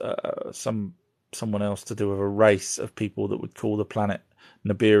was someone else to do with a race of people that would call the planet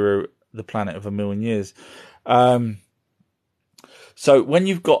Nibiru the Planet of a Million Years. So when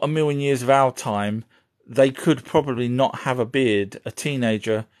you've got a million years of our time, they could probably not have a beard. A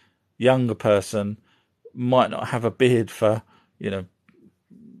teenager, younger person, might not have a beard for,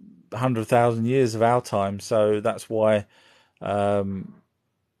 100,000 years of our time. So that's why,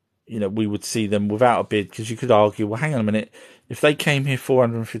 we would see them without a beard, because you could argue, well, hang on a minute, if they came here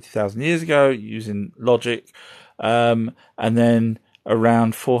 450,000 years ago using logic, and then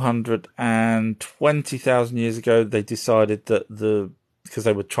around 420,000 years ago, they decided that because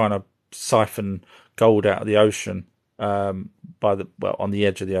they were trying to siphon gold out of the ocean, on the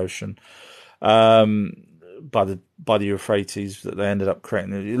edge of the ocean, by the Euphrates, that they ended up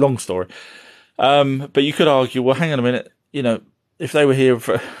creating. Long story. But you could argue, well, hang on a minute, if they were here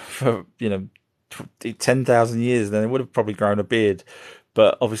for 10,000 years, then they would have probably grown a beard.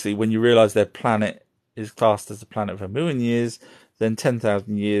 But obviously, when you realise their planet is classed as the planet of a million years, then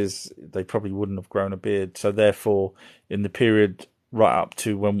 10,000 years, they probably wouldn't have grown a beard. So therefore, in the period right up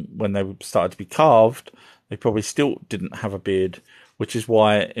to when they started to be carved, they probably still didn't have a beard, which is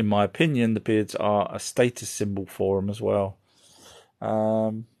why, in my opinion, the beards are a status symbol for them as well.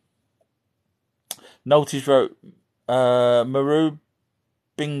 Noltes wrote, Maru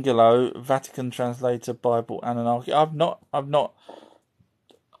Bingalow, Vatican translator, Bible Anunnaki. I've not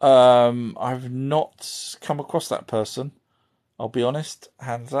come across that person. I'll be honest.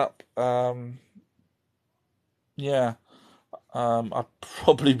 Hands up. I'd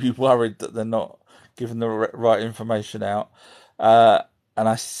probably be worried that they're not giving the right information out. And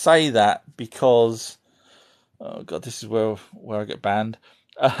I say that because, oh God, this is where I get banned.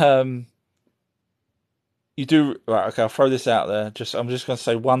 You do right. Okay, I'll throw this out there. I'm just going to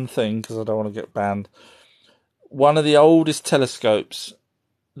say one thing because I don't want to get banned. One of the oldest telescopes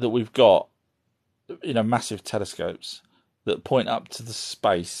that we've got, massive telescopes that point up to the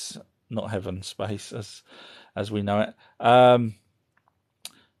space, not heaven, space as we know it,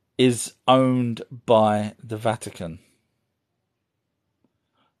 is owned by the Vatican.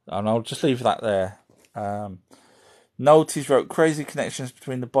 And I'll just leave that there. Noltes wrote, crazy connections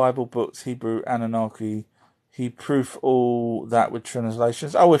between the Bible books, Hebrew, Anunnaki. He proof all that with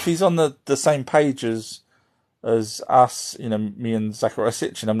translations. Oh, if he's on the same page as us, me and Zachariah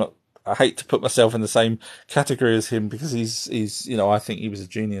Sitchin, I hate to put myself in the same category as him because he's I think he was a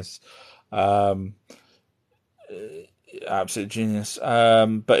genius. Absolute genius.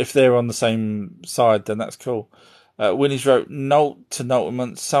 But if they're on the same side, then that's cool. Winnie's wrote, note to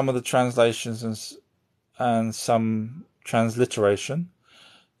notement, some of the translations and some transliteration.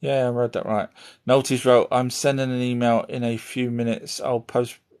 Yeah, I read that right. Noltes wrote, I'm sending an email in a few minutes. I'll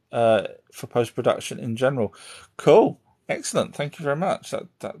post for post-production in general. Cool. Excellent. Thank you very much.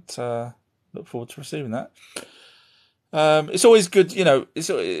 That look forward to receiving that. It's always good,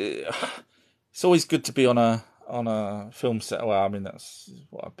 it's always good to be on a film set. Well, I mean, that's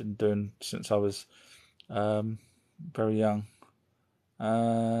what I've been doing since I was very young.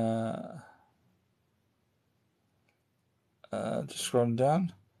 Just scrolling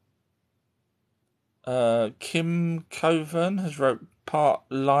down. Kim Coven has wrote part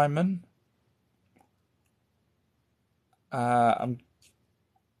Lyman. I'm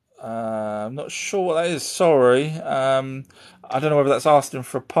not sure what that is. Sorry. I don't know whether that's asking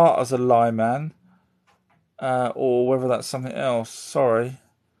for a part as a Lyman, or whether that's something else. Sorry.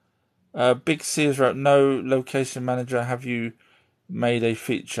 Big C has wrote, no location manager. Have you made a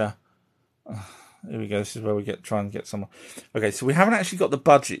feature? Here we go. This is where we try and get someone. Okay, so we haven't actually got the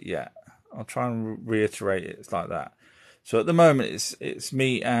budget yet. I'll try and reiterate it. It's like that. So at the moment, it's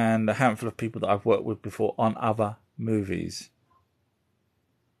me and a handful of people that I've worked with before on other movies.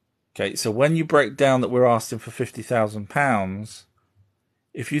 Okay, so when you break down that we're asking for £50,000,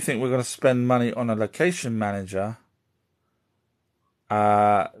 if you think we're going to spend money on a location manager,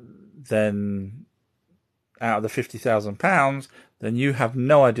 then out of the £50,000, then you have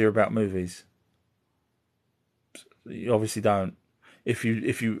no idea about movies. You obviously don't. If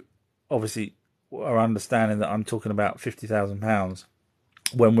you obviously are understanding that I'm talking about £50,000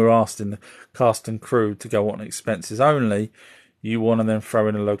 when we're asking the cast and crew to go on expenses only, you want to then throw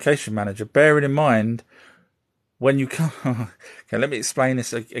in a location manager. Bearing in mind, when you come... Okay, let me explain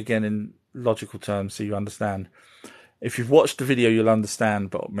this again in logical terms so you understand. If you've watched the video, you'll understand,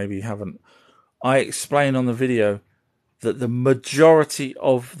 but maybe you haven't. I explain on the video that the majority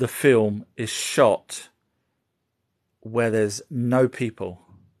of the film is shot where there's no people,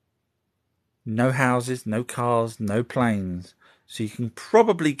 no houses, no cars, no planes. So you can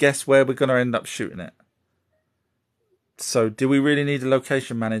probably guess where we're going to end up shooting it. So do we really need a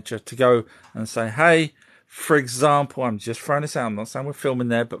location manager to go and say, hey, for example, I'm just throwing this out, I'm not saying we're filming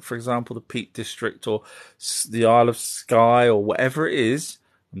there, but for example, the Peak District or the Isle of Skye or whatever it is,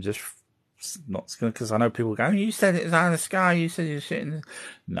 I'm just not going to, because I know people go, you said it was Isle of Skye, you said you're shitting.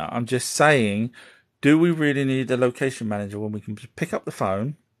 No, I'm just saying, do we really need a location manager when we can just pick up the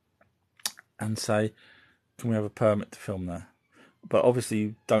phone and say, can we have a permit to film there? But obviously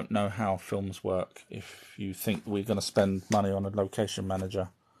you don't know how films work if you think we're going to spend money on a location manager.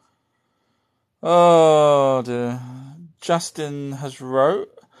 Oh dear. Justin has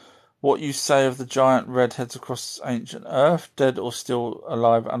wrote, what you say of the giant redheads across ancient Earth, dead or still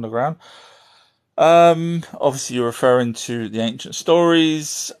alive underground. Obviously you're referring to the ancient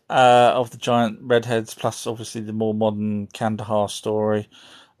stories of the giant redheads, plus obviously the more modern Kandahar story.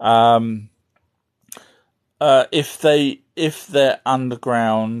 If they're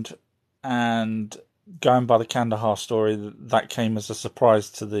underground and going by the Kandahar story, that came as a surprise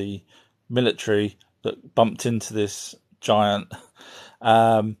to the military that bumped into this giant.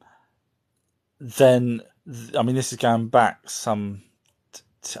 Then, I mean, this is going back some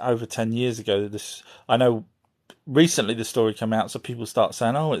over 10 years ago. I know recently the story came out, so people start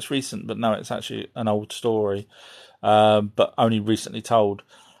saying, oh, it's recent, but no, it's actually an old story, but only recently told.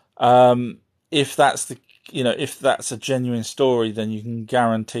 If that's a genuine story, then you can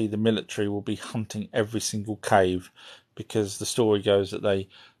guarantee the military will be hunting every single cave, because the story goes that they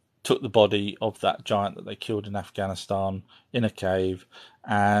took the body of that giant that they killed in Afghanistan in a cave,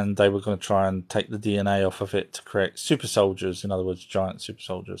 and they were going to try and take the DNA off of it to create super soldiers, in other words, giant super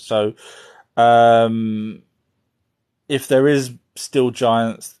soldiers. So, if there is still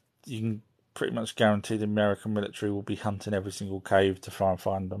giants, you can pretty much guarantee the American military will be hunting every single cave to try and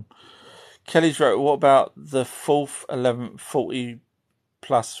find them. Kelly's wrote, what about the 4th, 11th, 40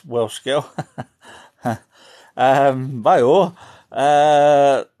 plus Welsh girl? By all.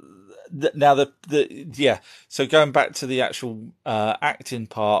 Now so going back to the actual acting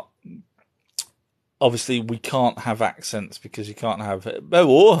part, obviously we can't have accents because you can't have by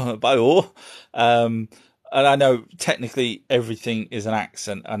all. And I know technically everything is an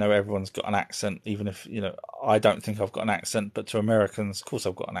accent. I know everyone's got an accent, even if, I don't think I've got an accent, but to Americans, of course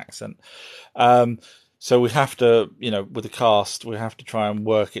I've got an accent. So we have to, with the cast, we have to try and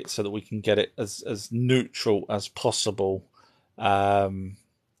work it so that we can get it as neutral as possible,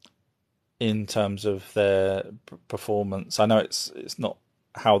 in terms of their performance. I know it's not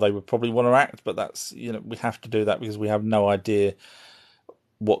how they would probably want to act, but that's, we have to do that because we have no idea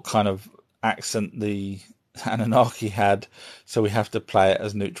what kind of accent the Anunnaki had, so we have to play it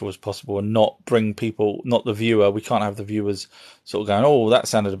as neutral as possible and not bring people, not the viewer. We can't have the viewers sort of going, oh, that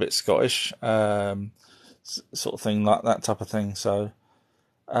sounded a bit Scottish, sort of thing, like that type of thing. So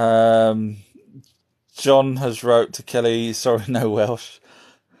John has wrote to Kelly, sorry, no Welsh,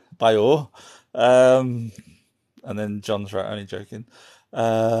 by all. And then John's wrote, only joking.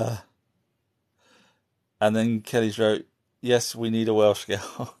 And then Kelly's wrote, yes, we need a Welsh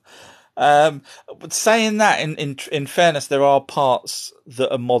girl. But saying that, in fairness, there are parts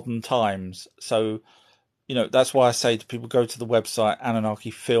that are modern times. So, that's why I say to people, go to the website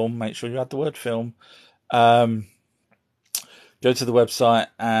Anunnaki Film. Make sure you add the word film. Go to the website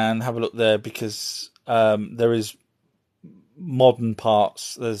and have a look there, because there is modern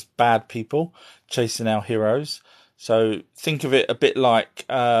parts. There's bad people chasing our heroes. So think of it a bit like,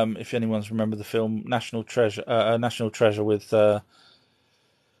 if anyone's remembered the film National Treasure with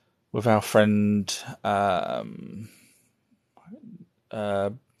our friend, oh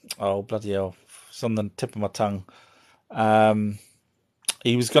bloody hell, it's on the tip of my tongue.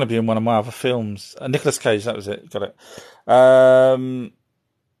 He was going to be in one of my other films. Nicolas Cage, that was it. Got it.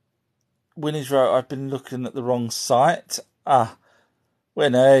 Winnie's wrote, I've been looking at the wrong site.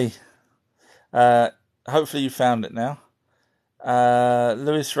 Winnie. Hopefully you found it now.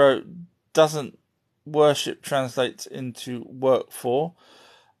 Lewis wrote, doesn't worship translate into work for?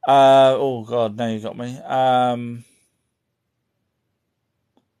 Oh God, now you got me.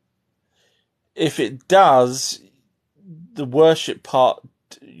 If it does, the worship part,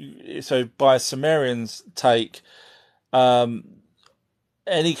 so by Sumerians' take, any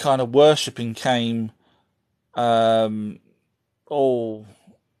kind of worshipping came,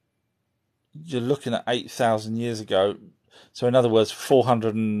 you're looking at 8,000 years ago. So in other words,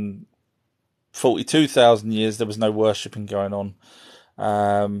 442,000 years, there was no worshipping going on.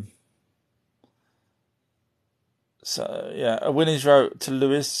 So yeah, Winnie's wrote to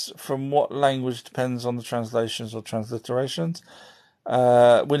Lewis, from what language depends on the translations or transliterations.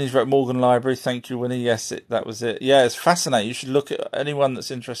 Winnie's wrote Morgan Library. Thank you, Winnie. Yes, that was it. Yeah, it's fascinating. You should look at anyone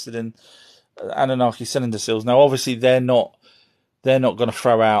that's interested in Anunnaki cylinder seals. Now, obviously, they're not going to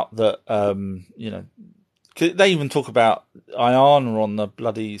throw out that they even talk about Iana on the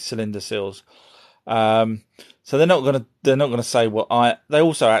bloody cylinder seals. So they're not gonna say they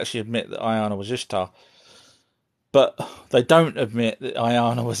also actually admit that Iana was Ishtar. But they don't admit that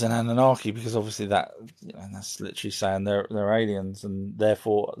Iana was an Anunnaki, because obviously that's literally saying they're aliens, and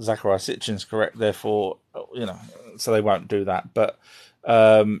therefore Zecharia Sitchin's correct. Therefore, so they won't do that. But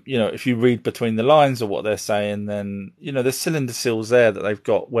if you read between the lines of what they're saying, then there's cylinder seals there that they've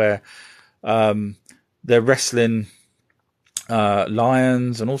got where they're wrestling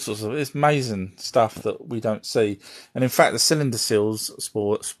lions and all sorts of it's amazing stuff that we don't see. And in fact, the cylinder seals,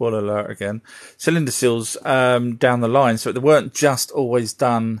 spoiler alert again, cylinder seals down the line, so they weren't just always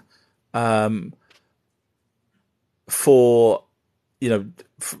done for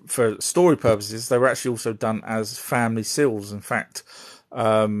for story purposes. They were actually also done as family seals. In fact,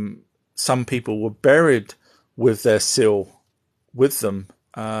 some people were buried with their seal with them,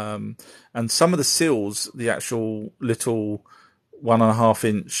 and some of the seals, the actual little 1.5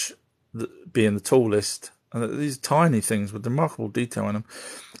 inch being the tallest, and these tiny things with remarkable detail in them.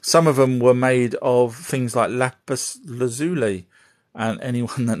 Some of them were made of things like lapis lazuli, and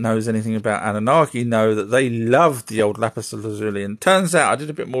anyone that knows anything about Anunnaki know that they loved the old lapis lazuli. And turns out I did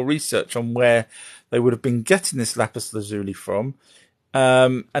a bit more research on where they would have been getting this lapis lazuli from,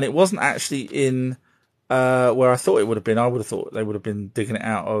 and it wasn't actually in where I thought it would have been. I would have thought they would have been digging it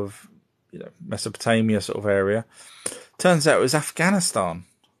out of Mesopotamia sort of area. Turns out it was Afghanistan.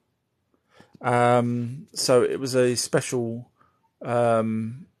 So it was a special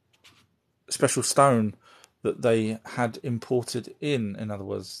stone that they had imported in. In other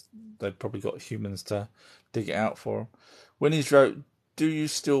words, they'd probably got humans to dig it out for them. Winnie's wrote, do you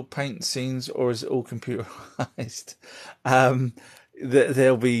still paint scenes, or is it all computerized?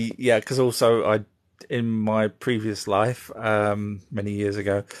 There'll be, because also in my previous life, many years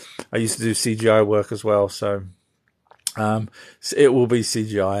ago, I used to do CGI work as well, so it will be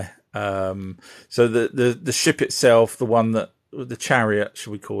CGI. So the ship itself, the chariot,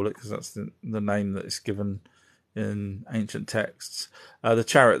 should we call it, because that's the name that is given in ancient texts. The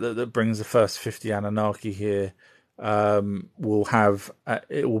chariot that brings the first 50 Anunnaki here will have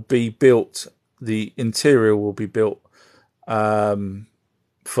it will be built. The interior will be built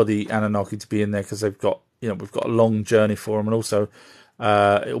for the Anunnaki to be in there, because they've got we've got a long journey for them, and also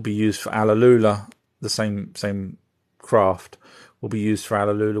it will be used for Allelujah. The same craft will be used for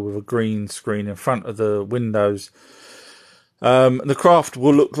Allelujah with a green screen in front of the windows. The craft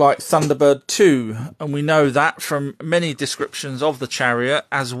will look like Thunderbird 2, and we know that from many descriptions of the chariot,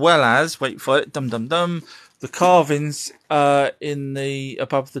 as well as, wait for it, the carvings in the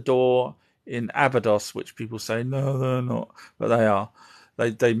above the door in Abydos, which people say no, they're not, but they are.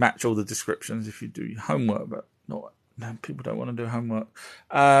 They match all the descriptions if you do your homework, but not. No, people don't want to do homework.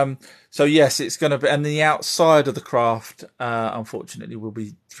 So yes, it's going to be, and the outside of the craft, unfortunately, will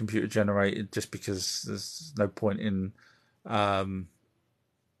be computer generated, just because there's no point in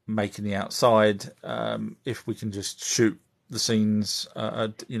making the outside if we can just shoot the scenes,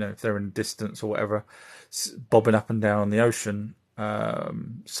 if they're in distance or whatever, bobbing up and down on the ocean,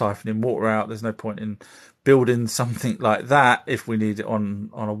 siphoning water out. There's no point in building something like that if we need it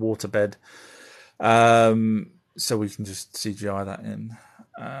on a waterbed. So we can just CGI that in.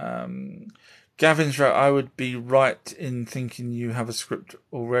 Gavin's wrote, I would be right in thinking you have a script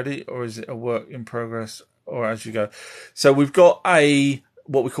already, or is it a work in progress, or as you go? So we've got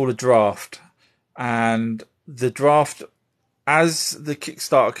what we call a draft, and the draft, as the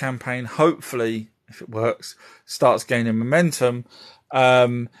Kickstarter campaign, hopefully, if it works, starts gaining momentum,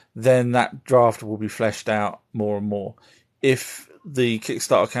 then that draft will be fleshed out more and more. If the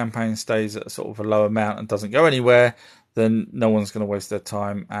Kickstarter campaign stays at sort of a low amount and doesn't go anywhere, then no one's going to waste their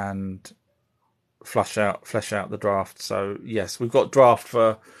time and flesh out the draft. So yes, we've got draft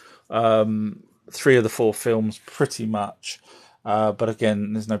for 3 of the 4 films pretty much, but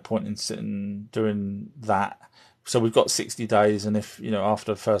again, there's no point in sitting doing that. So we've got 60 days, and if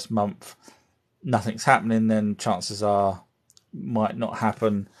after the first month nothing's happening, then chances are might not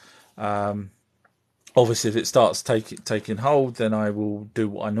happen. Obviously, if it starts taking hold, then I will do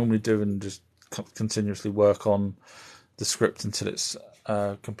what I normally do and just continuously work on the script until it's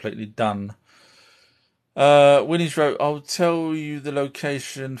completely done. Winnie's wrote, I'll tell you the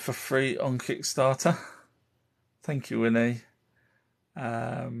location for free on Kickstarter. Thank you, Winnie.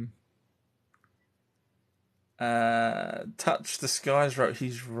 Touch the Skies wrote,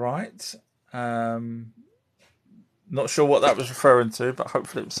 he's right. Not sure what that was referring to, but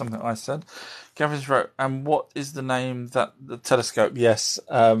hopefully it was something I said. Gavin's wrote, and what is the name that the telescope? Yes.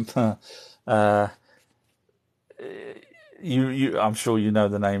 I'm sure you know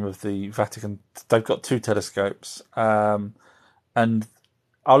the name of the Vatican. They've got 2 telescopes, and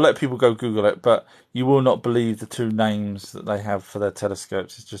I'll let people go Google it, but you will not believe the 2 names that they have for their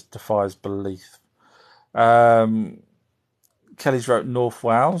telescopes. It just defies belief. Kelly's wrote North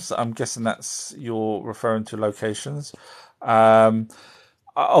Wales. I'm guessing that's you're referring to locations. Obviously,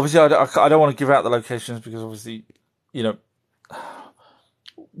 I don't want to give out the locations because obviously,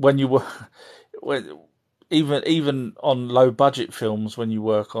 when you were even on low budget films, when you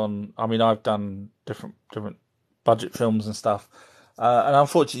work on, I mean, I've done different budget films and stuff, and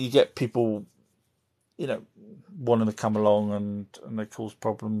unfortunately, you get people, wanting to come along and they cause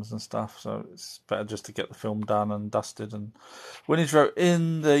problems and stuff. So it's better just to get the film done and dusted. And Winnie's wrote,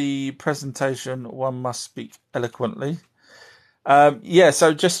 in the presentation, one must speak eloquently.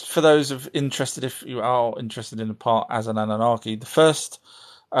 So just for those if you are interested in the part as an Anunnaki, the first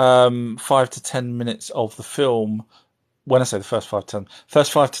 5 to 10 minutes of the film, when I say the first 5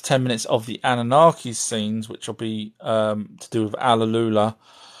 to 10 minutes of the Anunnaki scenes, which will be to do with Alalula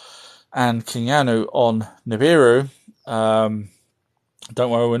and King Anu on Nibiru. Don't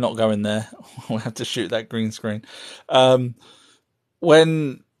worry, we're not going there. We'll have to shoot that green screen. The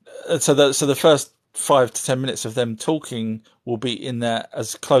first 5 to 10 minutes of them talking will be in there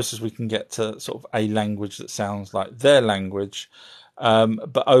as close as we can get to sort of a language that sounds like their language.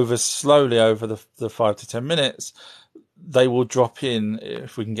 But slowly over the 5 to 10 minutes, they will drop in,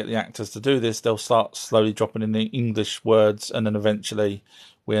 if we can get the actors to do this, they'll start slowly dropping in the English words, and then eventually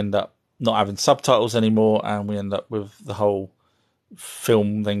we end up not having subtitles anymore, and we end up with the whole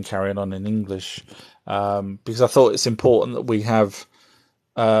film then carrying on in English. Because I thought it's important that we have,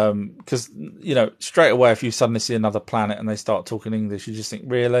 because, straight away, if you suddenly see another planet and they start talking English, you just think,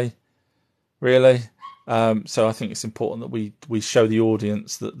 really? Really? So I think it's important that we show the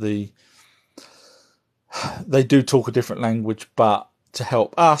audience that they do talk a different language, but to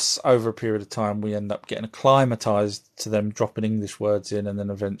help us over a period of time, we end up getting acclimatized to them dropping English words in, and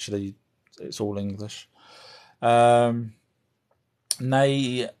then eventually it's all English. Nay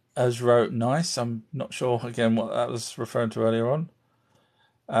has wrote, nice. I'm not sure again what that was referring to earlier on.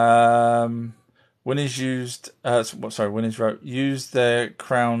 Winnie's wrote, use their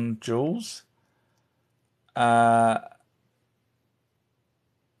crown jewels. Not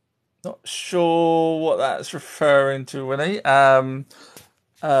sure what that's referring to, Winnie.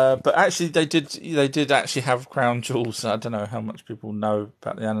 But actually, they did actually have crown jewels. I don't know how much people know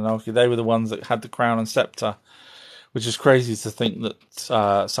about the Anunnaki. They were the ones that had the crown and scepter, which is crazy to think that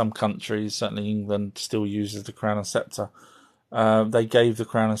some countries, certainly England, still uses the crown and scepter. They gave the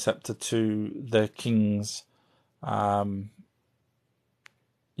crown and scepter to their kings, who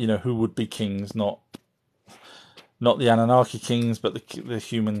would be kings, not the Anunnaki kings, but the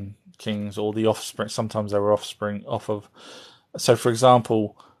human kings or the offspring. Sometimes they were offspring off of. So, for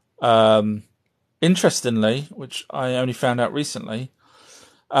example, interestingly, which I only found out recently,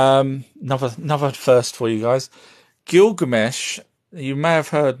 another first for you guys, Gilgamesh. You may have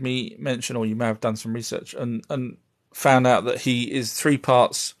heard me mention, or you may have done some research and found out that he is 3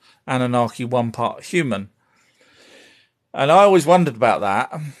 parts Anunnaki, 1 part human. And I always wondered about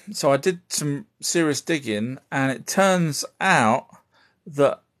that. So I did some serious digging, and it turns out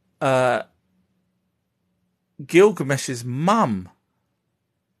that Gilgamesh's mum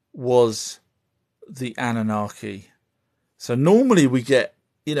was the Anunnaki. So normally we get,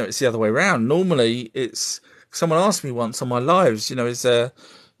 it's the other way around. Normally it's, someone asked me once on my lives, is there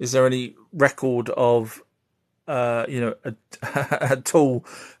any record of, a tall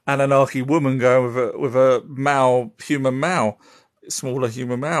Anunnaki woman going with a human male, smaller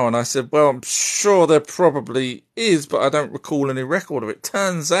human male? And I said, well, I'm sure there probably is, but I don't recall any record of it.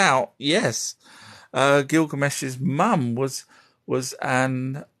 Turns out, yes, Gilgamesh's mum was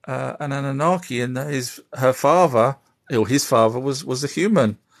an Anunnaki, and his father was a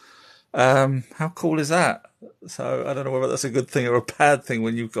human. How cool is that? So I don't know whether that's a good thing or a bad thing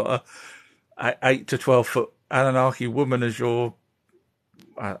when you've got a 8 to 12 foot Anunnaki woman as your,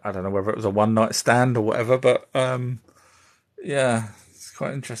 I don't know whether it was a one night stand or whatever, but yeah, it's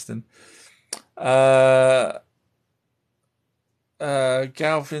quite interesting.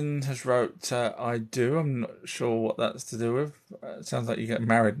 Galvin has wrote, I do. I'm not sure what that's to do with. It sounds like you're getting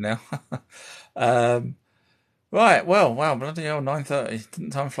married now. Right, well, wow, bloody hell, 9:30.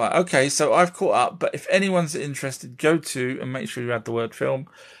 Didn't time fly? Okay, so I've caught up, but if anyone's interested, go to and make sure you add the word film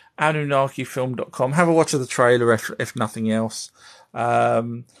AnunnakiFilm.com. Have a watch of the trailer if nothing else.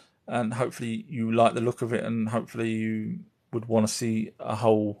 And hopefully you like the look of it, and hopefully you would want to see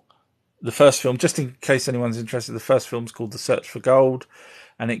the first film. Just in case anyone's interested, the first film's called The Search for Gold,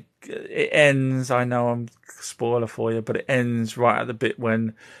 and it ends, I know I'm a spoiler for you, but it ends right at the bit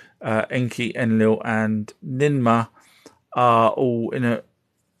when Enki, Enlil and Ninmah are all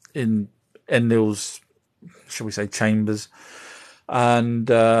in Enlil's, shall we say, chambers, and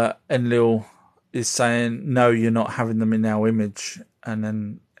Enlil is saying, no, you're not having them in our image, and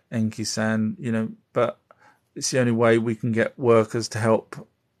then Enki's saying, but it's the only way we can get workers to help,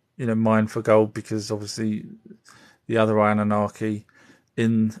 mine for gold, because obviously the other Anunnaki,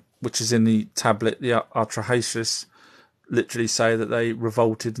 which is in the tablet, the Atrahasis, literally say that they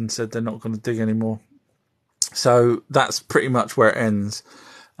revolted and said they're not going to dig anymore. So that's pretty much where it ends,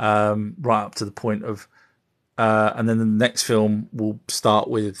 right up to the point of, and then the next film will start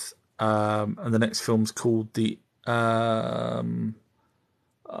with, and the next film's called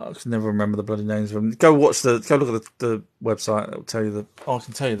I can never remember the bloody names of them. Go look at the website. It'll tell you I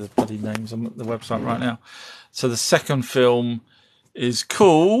can tell you the bloody names on the website right now. So the second film is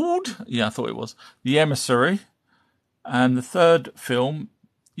called, I thought it was The Emissary, and the third film,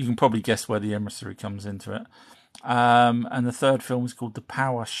 you can probably guess where The Emissary comes into it. And the third film is called The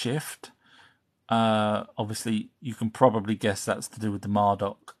Power Shift. Obviously, you can probably guess that's to do with the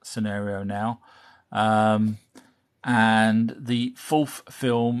Marduk scenario now. And the fourth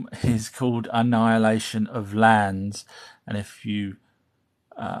film is called Annihilation of Lands. And if you,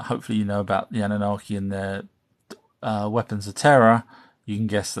 hopefully you know about the Anunnaki and their weapons of terror, you can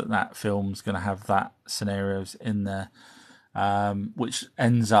guess that film's going to have that scenarios in there, which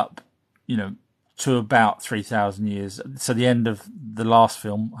ends up, to about 3,000 years. So the end of the last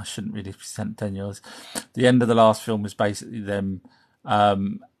film, I shouldn't really present 10 years. The end of the last film is basically them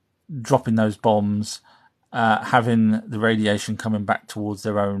dropping those bombs, having the radiation coming back towards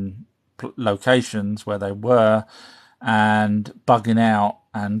their own locations where they were, and bugging out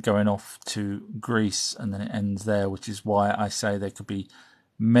and going off to Greece, and then it ends there, which is why I say there could be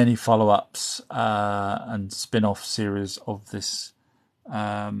many follow-ups and spin-off series of this.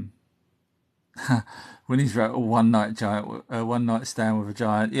 When he's wrote a one night stand with a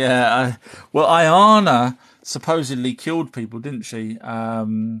giant. Yeah, Ayana supposedly killed people, didn't she?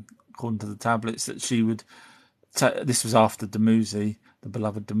 According to the tablets, that she would. This was after Dumuzi, the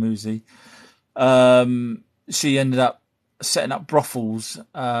beloved Dumuzi. She ended up setting up brothels.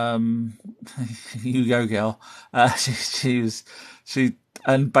 You go, girl. She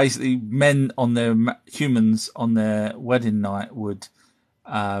and basically humans on their wedding night would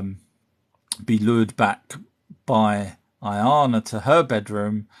be lured back by Ayana to her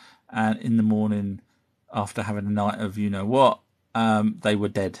bedroom, and in the morning, after having a night of they were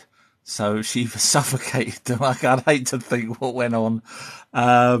dead. So she suffocated them. I'd hate to think what went on.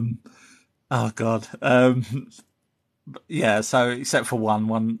 Oh God. Yeah. So except for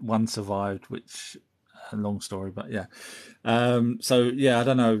one survived, which a long story, but yeah. So yeah, I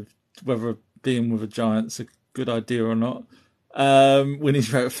don't know whether being with a giant's a good idea or not. When he's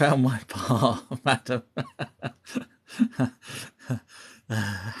found my part, madam.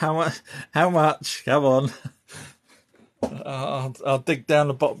 How much? Come on. I'll dig down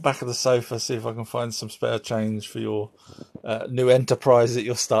the back of the sofa, see if I can find some spare change for your new enterprise that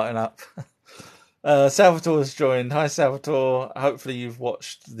you're starting up. Salvatore has joined. Hi, Salvatore. Hopefully you've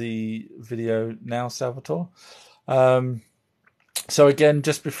watched the video now, Salvatore. So again,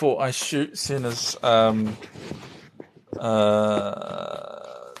 just before I shoot, seeing as no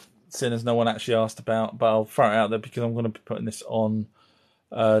one actually asked about, but I'll throw it out there because I'm going to be putting this on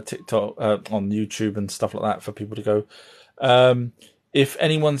TikTok, on YouTube and stuff like that for people to go. If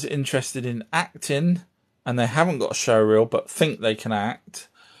anyone's interested in acting and they haven't got a show reel but think they can act,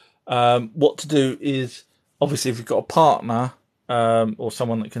 what to do is, obviously if you've got a partner or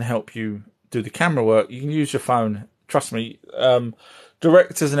someone that can help you do the camera work, you can use your phone. Trust me,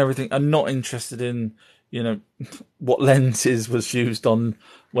 directors and everything are not interested in what lenses was used on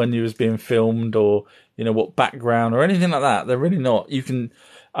when you was being filmed, or what background or anything like that. They're really not. You can,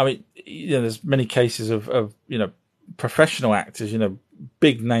 there's many cases of professional actors,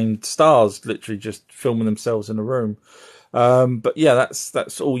 big named stars, literally just filming themselves in a room. But yeah,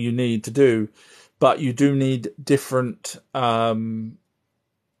 that's all you need to do. But you do need different, I don't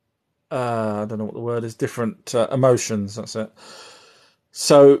know what the word is, different emotions. That's it.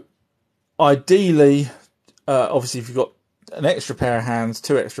 So ideally, obviously, if you've got an extra pair of hands,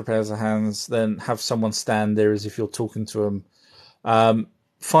 2 extra pairs of hands, then have someone stand there as if you're talking to them.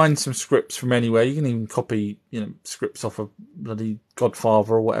 find some scripts from anywhere. You can even copy, scripts off of bloody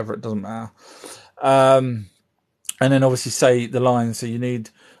Godfather or whatever. It doesn't matter. And then obviously say the lines. So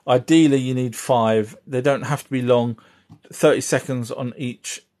ideally you need 5. They don't have to be long. 30 seconds on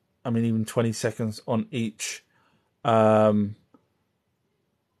each. I mean, even 20 seconds on each.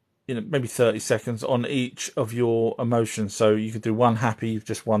 Maybe 30 seconds on each of your emotions. So you could do one happy, you've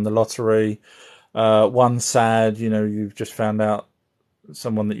just won the lottery. One sad, you've just found out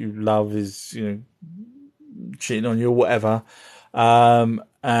someone that you love is, cheating on you or whatever.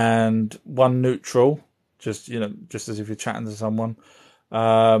 And one neutral, just as if you're chatting to someone.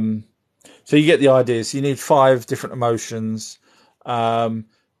 So you get the idea. So you need 5 different emotions. Film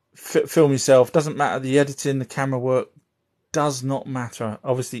yourself. Doesn't matter. The editing, the camera work does not matter.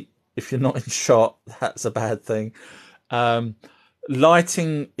 Obviously, if you're not in shot, that's a bad thing.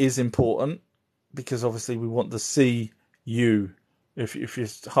 Lighting is important because obviously we want to see you. If you're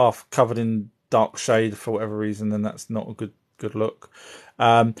half covered in dark shade for whatever reason, then that's not a good look.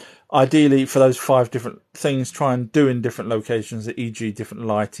 Ideally, for those 5 different things, try and do in different locations, e.g. different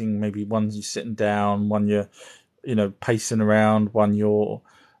lighting. Maybe one you're sitting down, one you're, pacing around, one you're,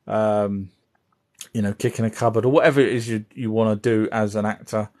 kicking a cupboard, or whatever it is you want to do as an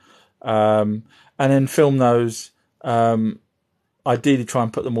actor. And then film those. Ideally, try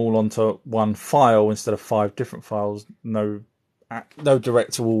and put them all onto one file instead of 5 different files. No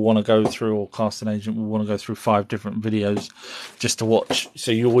director will want to go through, or casting agent will want to go through 5 different videos just to watch.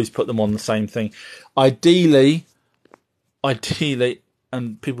 So you always put them on the same thing. Ideally,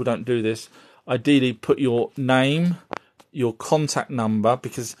 and people don't do this, ideally put your name, your contact number,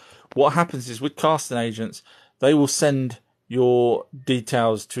 because what happens is with casting agents, they will send your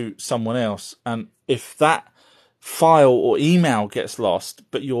details to someone else. And if that file or email gets lost,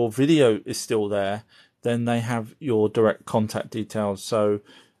 but your video is still there, then they have your direct contact details. So,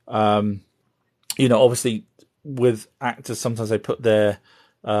 obviously with actors, sometimes they put their,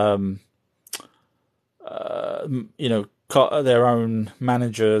 their own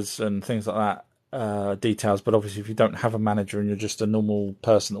managers and things like that, details. But obviously if you don't have a manager and you're just a normal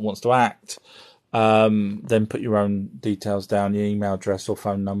person that wants to act, then put your own details down, your email address or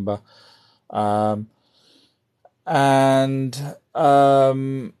phone number.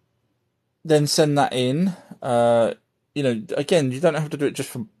 Then send that in. Again, you don't have to do it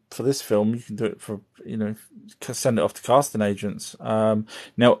just for this film. You can do it for, send it off to casting agents.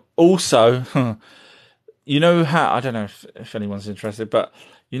 Now, also, how, I don't know if anyone's interested, but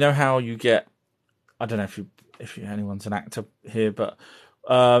how you get, I don't know if anyone's an actor here, but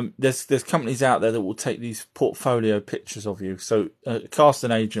there's companies out there that will take these portfolio pictures of you. So a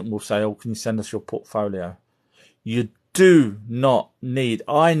casting agent will say, "Oh, can you send us your portfolio?" You do not need.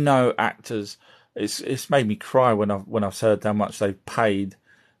 I know actors. It's made me cry when I've heard how much they've paid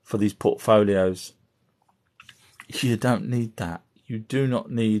for these portfolios. You don't need that. You do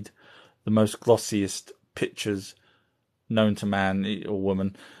not need the most glossiest pictures known to man or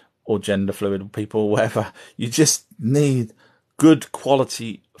woman or gender fluid people or whatever. You just need good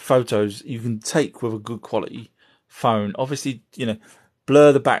quality photos you can take with a good quality phone. Obviously,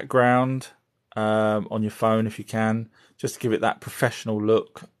 blur the background on your phone if you can, just to give it that professional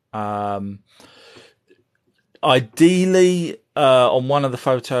look. Ideally, on one of the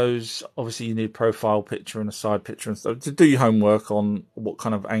photos, obviously you need a profile picture and a side picture and stuff to do your homework on what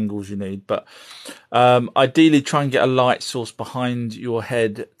kind of angles you need. But ideally, try and get a light source behind your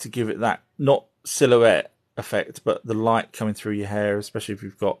head to give it that, not silhouette effect, but the light coming through your hair, especially if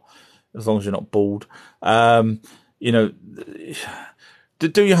you've got, as long as you're not bald. To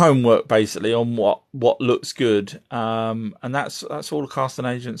do your homework basically on what looks good, and that's all the casting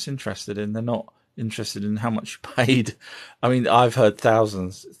agent's interested in. They're not interested in how much you paid. I mean, I've heard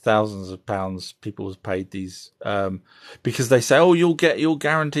thousands of pounds people have paid these, because they say, "Oh, you're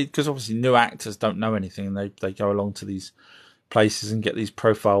guaranteed," because obviously new actors don't know anything and they go along to these places and get these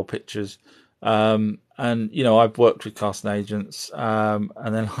profile pictures. And I've worked with casting agents, and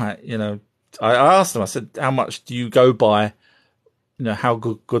then I asked them, I said, "How much do you go by? How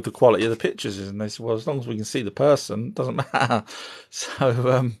good the quality of the pictures is?" And they said, "Well, as long as we can see the person, it doesn't matter."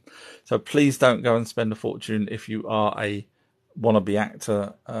 So please don't go and spend a fortune if you are a wannabe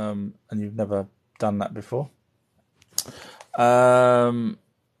actor, and you've never done that before.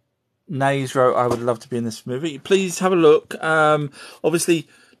 Nays wrote, "I would love to be in this movie." Please have a look. Obviously,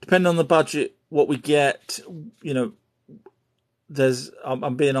 depending on the budget, what we get, I'm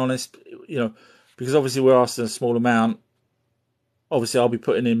being honest, because obviously we're asking a small amount. Obviously, I'll be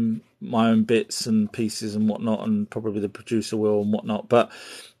putting in my own bits and pieces and whatnot, and probably the producer will and whatnot. But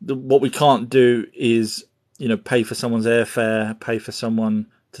what we can't do is pay for someone's airfare, pay for someone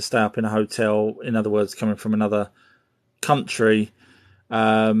to stay up in a hotel. In other words, coming from another country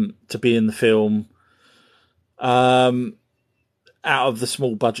to be in the film. Out of the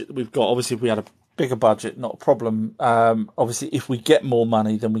small budget that we've got, obviously, if we had a bigger budget, not a problem. Obviously, if we get more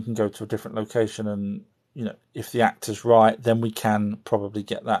money, then we can go to a different location, and if the actor's right, then we can probably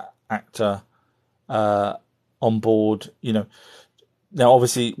get that actor on board. Now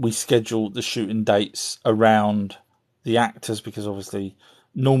obviously we schedule the shooting dates around the actors, because obviously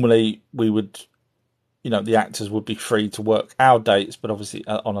normally we would, the actors would be free to work our dates, but obviously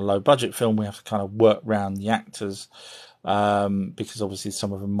on a low budget film we have to kind of work around the actors. Because obviously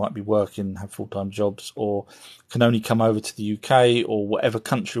some of them might be working, have full-time jobs, or can only come over to the UK or whatever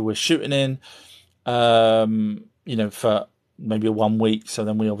country we're shooting in, for maybe a 1 week. So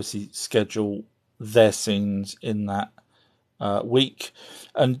then we obviously schedule their scenes in that week.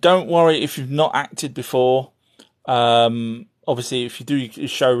 And don't worry if you've not acted before. Obviously, if you do your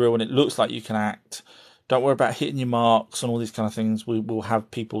show reel and it looks like you can act, don't worry about hitting your marks and all these kind of things. We will have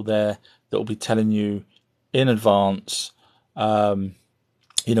people there that will be telling you in advance, when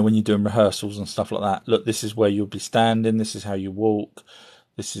you're doing rehearsals and stuff like that. Look, this is where you'll be standing. This is how you walk.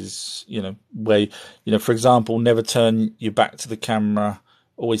 This is, where, for example, never turn your back to the camera.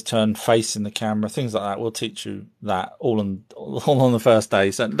 Always turn facing the camera. Things like that. We'll teach you that all on the first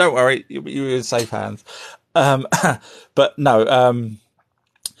day. So don't worry, you're in safe hands. But no.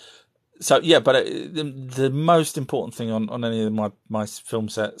 So yeah, but the most important thing on any of my film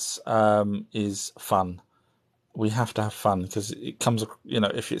sets is fun. We have to have fun, because it comes,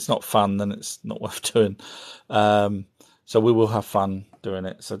 if it's not fun, then it's not worth doing. So we will have fun doing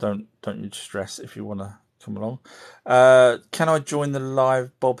it. So don't you stress if you want to come along. Can I join the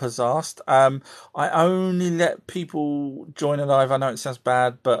live? Bob has asked. I only let people join a live. I know it sounds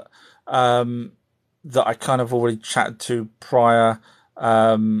bad, but that I kind of already chatted to prior.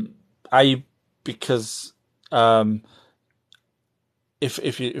 Because if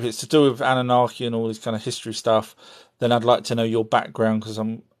it's to do with Anunnaki and all this kind of history stuff, then I'd like to know your background, because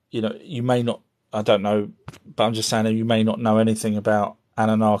you may not, I don't know, but I'm just saying that you may not know anything about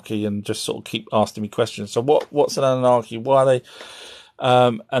Anunnaki and just sort of keep asking me questions. So what's an Anunnaki? Why are they?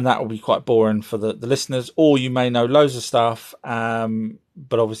 And that will be quite boring for the listeners. Or you may know loads of stuff,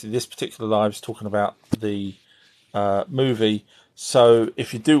 but obviously this particular live is talking about the movie. So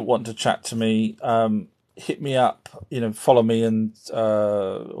if you do want to chat to me, hit me up, follow me, and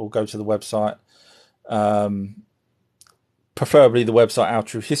or go to the website. Preferably the website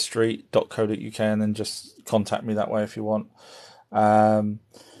outtruehistory.co.uk, and then just contact me that way if you want.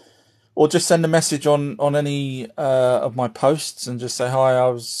 Or just send a message on any of my posts and just say, hi, I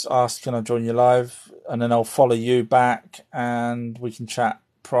was asked, can I join you live? And then I'll follow you back and we can chat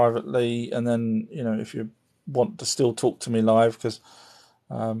privately. And then, if you want to still talk to me live, because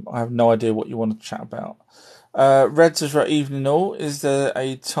I have no idea what you want to chat about. Red says, right, evening all. Is there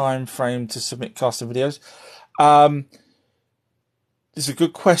a time frame to submit casting videos? It's a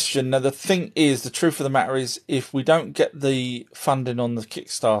good question. Now, the thing is, the truth of the matter is, if we don't get the funding on the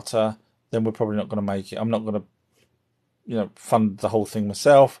Kickstarter, then we're probably not going to make it. I'm not going to, fund the whole thing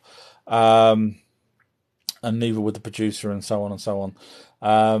myself, and neither would the producer, and so on and so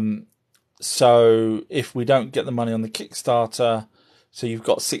on. So if we don't get the money on the Kickstarter, so you've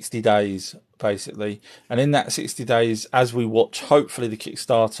got 60 days, basically. And in that 60 days, as we watch, hopefully, the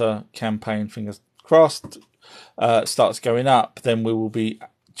Kickstarter campaign, fingers crossed, starts going up, then we will be,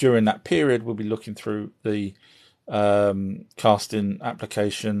 during that period, we'll be looking through the casting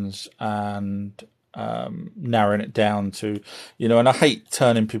applications and narrowing it down to, and I hate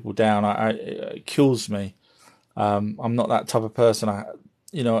turning people down. It kills me. I'm not that type of person.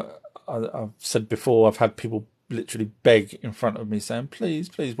 I've said before, I've had people literally beg in front of me saying, please,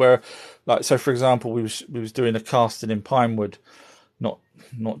 please, where, like, so for example, we was doing a casting in Pinewood, not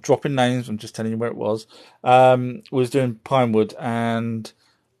dropping names, I'm just telling you where it was. We was doing Pinewood, and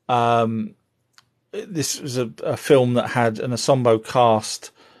this was a film that had an ensemble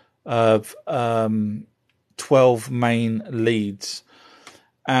cast of 12 main leads,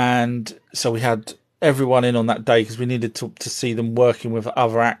 and so we had everyone in on that day because we needed to see them working with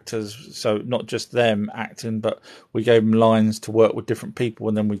other actors, so not just them acting, but we gave them lines to work with different people,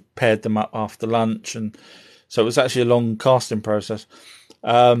 and then we paired them up after lunch, and so it was actually a long casting process.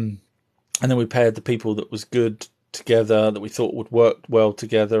 And then we paired the people that was good together, that we thought would work well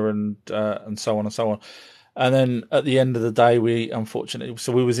together, and so on and so on. And then at the end of the day, we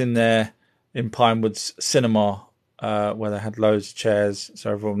was in there in Pinewood's cinema, where they had loads of chairs.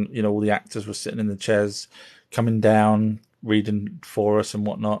 So everyone, all the actors were sitting in the chairs, coming down, reading for us and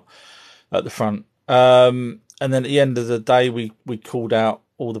whatnot at the front. And then at the end of the day, we called out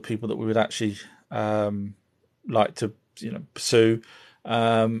all the people that we would actually like to, pursue.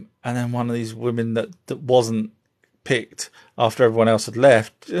 And then one of these women that wasn't picked after everyone else had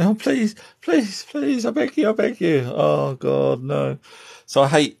left. Oh, please, I beg you. Oh God, no. So I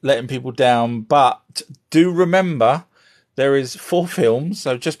hate letting people down, but do remember there is 4 films.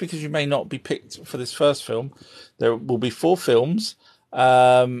 So just because you may not be picked for this first film, there will be 4 films.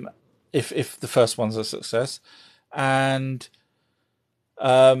 If the first one's a success, and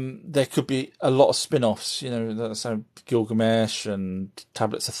there could be a lot of spin-offs, so Gilgamesh and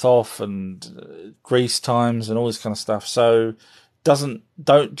Tablets of Thoth and Grease Times and all this kind of stuff. So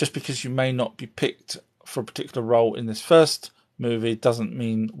don't just because you may not be picked for a particular role in this first movie doesn't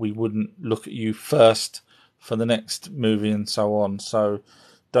mean we wouldn't look at you first for the next movie and so on. So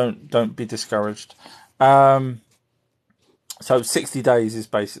don't be discouraged. So 60 days is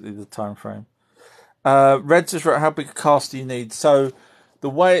basically the time frame. Reds has wrote, how big a cast do you need? So the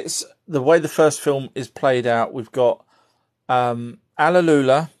way the first film is played out, we've got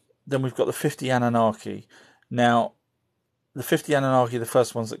Allelujah, then we've got the 50 Anunnaki. Now, the 50 Anunnaki are the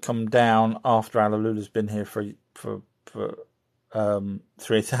first ones that come down after Allelujah's been here for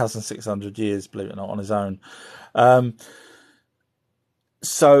 3,600 years, believe it or not, on his own.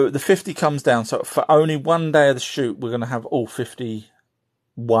 So the 50 comes down. So for only one day of the shoot, we're going to have all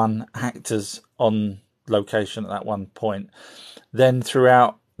 51 actors on location at that one point. Then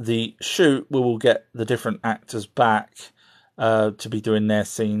throughout the shoot, we will get the different actors back to be doing their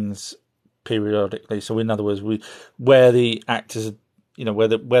scenes periodically. So in other words, where the actors, where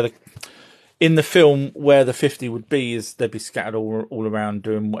the in the film where the 50 would be is they'd be scattered all around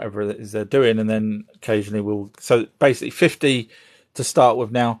doing whatever it is they're doing, and then occasionally so basically 50 to start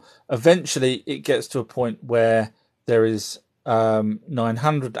with. Now, eventually it gets to a point where there is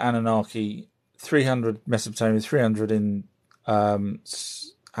 900 Anunnaki, 300 Mesopotamia, 300 in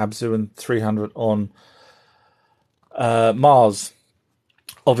Abzu, and 300 on Mars.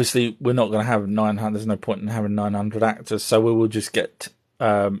 Obviously, we're not going to have 900. There's no point in having 900 actors, so we will just get,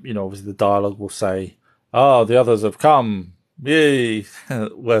 obviously the dialogue will say, "Oh, the others have come. Yay!"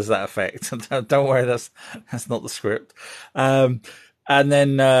 Where's that effect? Don't worry, that's not the script. And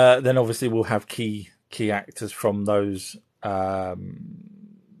then obviously we'll have key actors from those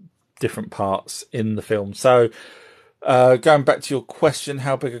different parts in the film. So going back to your question,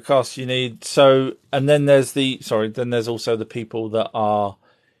 how big a cast you need? So, and then there's also the people that are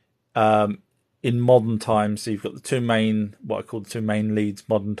in modern times. So you've got what I call the 2 main leads,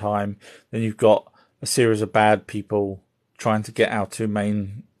 modern time. Then you've got a series of bad people trying to get our 2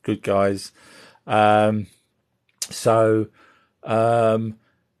 main good guys. As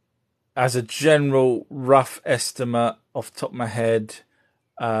a general rough estimate off the top of my head,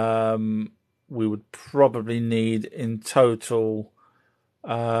 we would probably need in total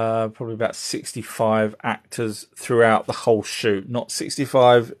probably about 65 actors throughout the whole shoot. Not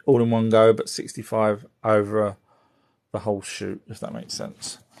 65 all in one go, but 65 over the whole shoot, if that makes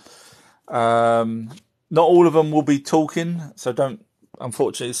sense. Not all of them will be talking, so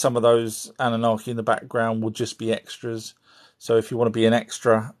unfortunately, some of those Anunnaki in the background will just be extras. So if you want to be an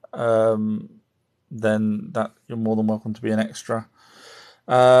extra, then you're more than welcome to be an extra.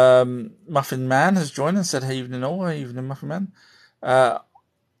 Muffin Man has joined and said, "Hey, evening all, hey, evening Muffin Man." I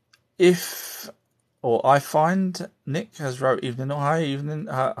find Nick has wrote, "Evening all, hi evening,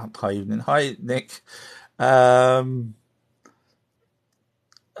 hi evening, hi Nick."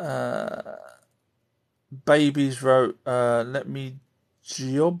 Babies wrote, "Let me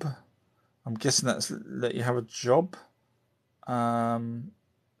job." I'm guessing that's let you have a job.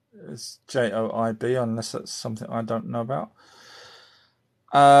 It's JOIB, unless that's something I don't know about.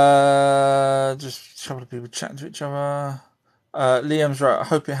 Just a couple of people chatting to each other. Liam's right. I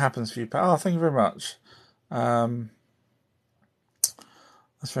hope it happens for you, pal. Oh, thank you very much. That's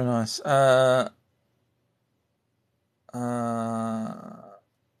very nice.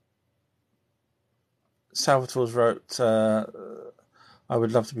 Salvatore's wrote, "I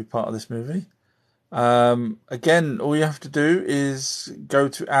would love to be part of this movie." Again, all you have to do is go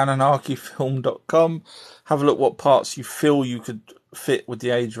to AnunnakiFilm.com, have a look what parts you feel you could fit with the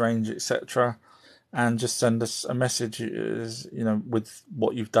age range, etc., and just send us a message, with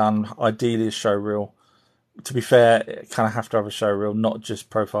what you've done. Ideally, a show reel. To be fair, it kind of have to have a show reel, not just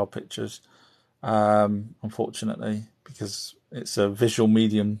profile pictures. Unfortunately, because it's a visual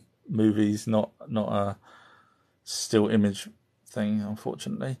medium, movies, not a still image thing.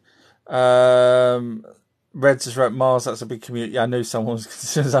 Unfortunately. Reds has wrote, "Mars, that's a big community." I knew someone was, as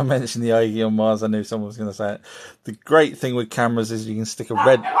soon as I mentioned the Oegi on Mars, I knew someone was going to say it. The great thing with cameras is you can stick a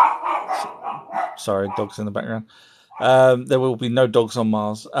red... Sorry, dogs in the background. There will be no dogs on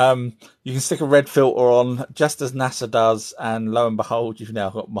Mars. You can stick a red filter on, just as NASA does, and lo and behold, you've now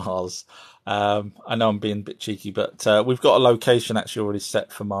got Mars. I know I'm being a bit cheeky, but we've got a location actually already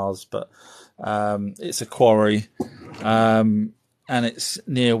set for Mars, but it's a quarry, and it's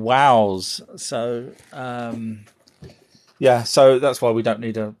near Wowes. So, yeah, so that's why we don't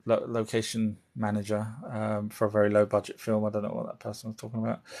need a location manager for a very low budget film. I don't know what that person was talking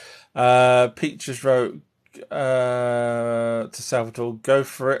about. Pete just wrote to Salvatore, go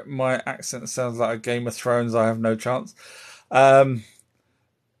for it. My accent sounds like a Game of Thrones. I have no chance.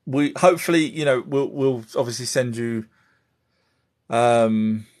 We hopefully, you know, we'll obviously send you,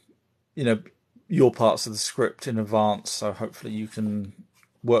 you know, your parts of the script in advance. So hopefully you can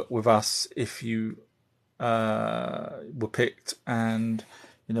work with us if you were picked, and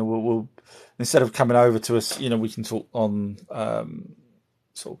you know, we'll instead of coming over to us, you know, we can talk on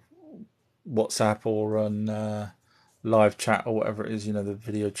sort of WhatsApp or on live chat or whatever it is, you know, the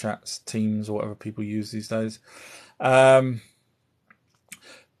video chats, Teams or whatever people use these days.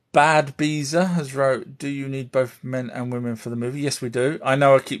 Bad Beezer has wrote, do you need both men and women for the movie? Yes, we do. I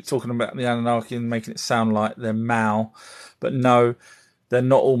know I keep talking about the Anunnaki and making it sound like they're Mao, but no, they're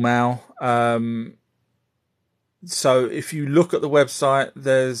not all Mao. So if you look at the website,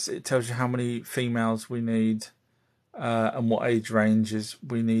 it tells you how many females we need and what age ranges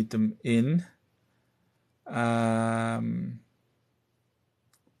we need them in.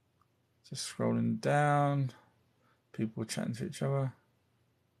 Just scrolling down, people chatting to each other.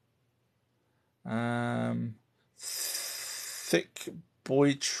 Thick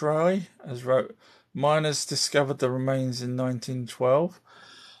Boy Troy has wrote, miners discovered the remains in 1912.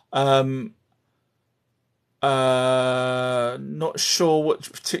 Not sure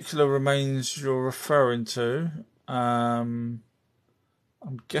which particular remains you're referring to. I'm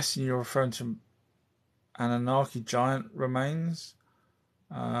guessing you're referring to Anunnaki giant remains.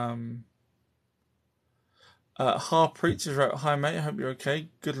 Harpreet has wrote, hi mate, I hope you're okay.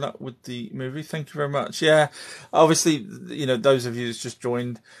 Good luck with the movie. Thank you very much. Yeah, obviously, you know, those of you that's just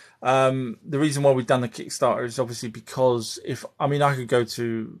joined, the reason why we've done the Kickstarter is obviously because I could go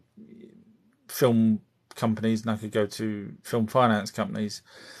to film companies and I could go to film finance companies,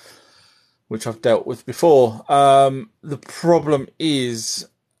 which I've dealt with before. The problem is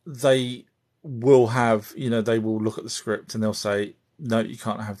they will have, you know, they will look at the script and they'll say, no, you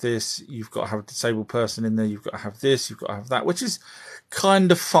can't have this. You've got to have a disabled person in there. You've got to have this. You've got to have that, which is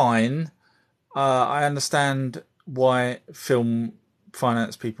kind of fine. I understand why film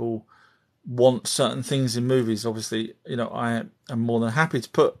finance people want certain things in movies. Obviously, you know, I am more than happy to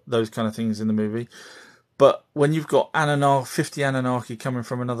put those kind of things in the movie. But when you've got 50 Anunnaki coming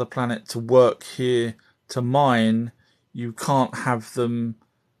from another planet to work here to mine, you can't have them,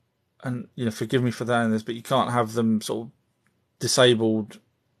 and, you know, forgive me for that, but you can't have them sort of disabled,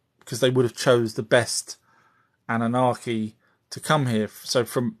 because they would have chose the best Anunnaki to come here. So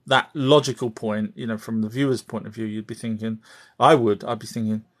from that logical point, you know, from the viewer's point of view, you'd be thinking, I'd be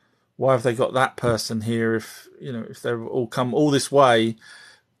thinking, why have they got that person here if, you know, if they've all come all this way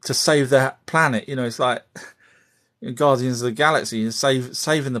to save their planet? You know, it's like in Guardians of the Galaxy,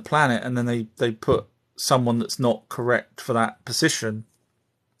 saving the planet, and then they put someone that's not correct for that position.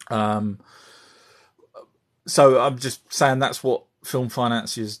 So I'm just saying that's what film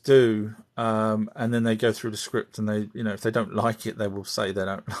financiers do, and then they go through the script and they, you know, if they don't like it, they will say they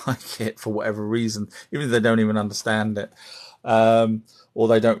don't like it for whatever reason, even if they don't even understand it, or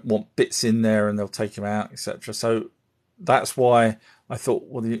they don't want bits in there and they'll take them out, etc. So that's why I thought,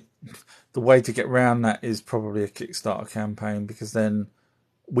 well, the way to get around that is probably a Kickstarter campaign, because then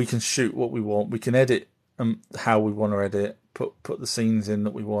we can shoot what we want, we can edit how we want to edit, put the scenes in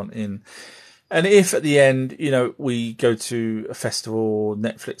that we want in. And if at the end, you know, we go to a festival, or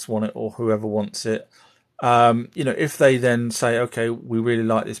Netflix want it, or whoever wants it, you know, if they then say, okay, we really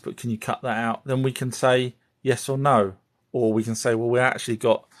like this, but can you cut that out? Then we can say yes or no. Or we can say, well, we actually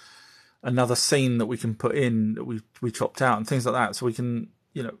got another scene that we can put in that we chopped out and things like that. So we can,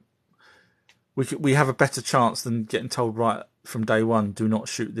 you know, we have a better chance than getting told right from day one, do not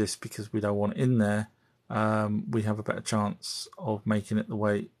shoot this because we don't want it in there. We have a better chance of making it the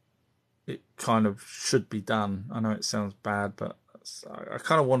way it kind of should be done. I know it sounds bad, but I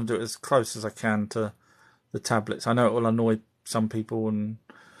kind of want to do it as close as I can to the tablets. I know it will annoy some people, and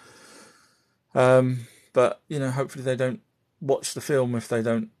but, you know, hopefully they don't watch the film if they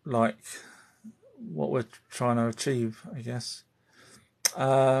don't like what we're trying to achieve, I guess.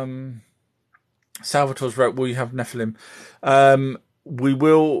 Salvatore's wrote, will you have Nephilim? We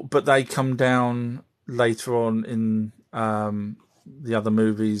will, but they come down later on in the other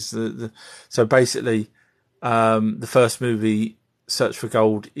movies. So basically, the first movie, Search for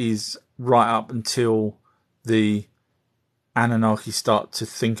Gold, is right up until the Anunnaki start to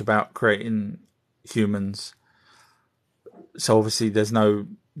think about creating humans. So obviously there's no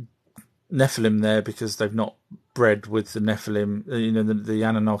Nephilim there because they've not bred with the Nephilim. You know, the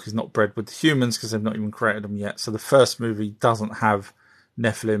Anunnaki's not bred with the humans because they've not even created them yet. So the first movie doesn't have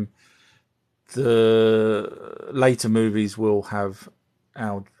Nephilim. The later movies will have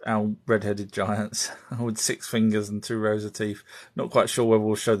our red-headed giants with 6 fingers and 2 rows of teeth. Not quite sure whether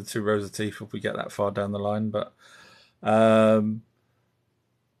we'll show the 2 rows of teeth if we get that far down the line, but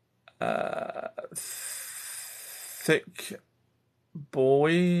Thick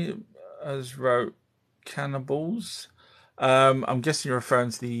Boy has wrote cannibals. I'm guessing you're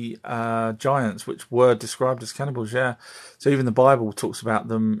referring to the giants, which were described as cannibals. Yeah, so even the Bible talks about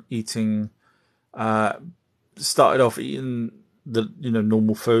them eating. Started off eating the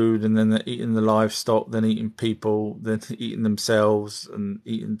normal food, and then they're eating the livestock, then eating people, then eating themselves, and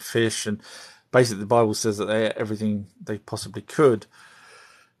eating fish, and basically the Bible says that they ate everything they possibly could.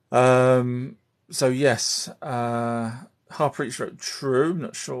 So yes, Harpreach wrote true.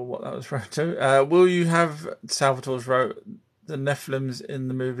 Not sure what that was referring to. Will you have, Salvatore's wrote, the Nephilims in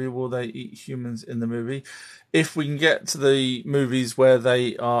the movie? Will they eat humans in the movie? If we can get to the movies where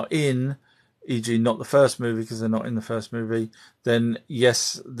they are in, e.g. not the first movie because they're not in the first movie, then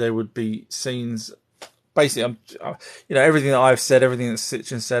yes, there would be scenes. Basically, everything that I've said, everything that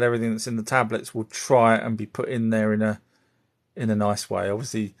Sitchin said, everything that's in the tablets will try and be put in there in a nice way.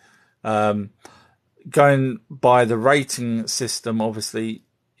 Obviously, going by the rating system, obviously,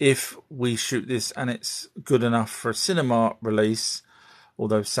 if we shoot this and it's good enough for a cinema release,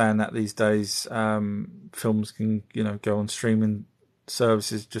 although saying that these days, films can go on streaming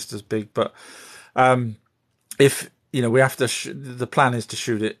services just as big, but if we have to, the plan is to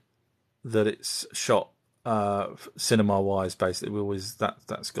shoot it that it's shot cinema wise. Basically, we always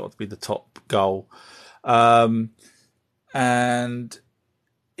that's got to be the top goal, and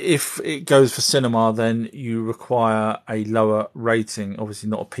if it goes for cinema, then you require a lower rating. Obviously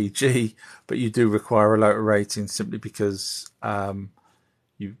not a PG, but you do require a lower rating simply because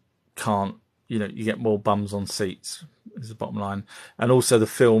you can't, you get more bums on seats is the bottom line. And also the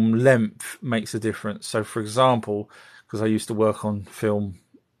film length makes a difference. So for example, because I used to work on film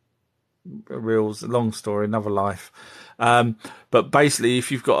reels, long story, another life. But basically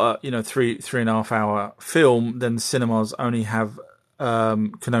if you've got a 3.5 hour film, then the cinemas only have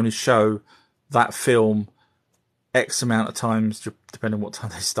can only show that film X amount of times, depending on what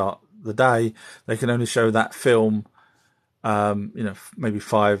time they start the day. They can only show that film, maybe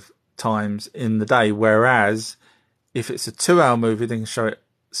 5 times in the day. Whereas if it's a 2-hour movie, they can show it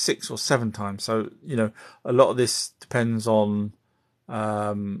 6 or 7 times. So, a lot of this depends on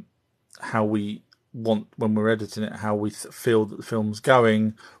how we want, when we're editing it, how we feel that the film's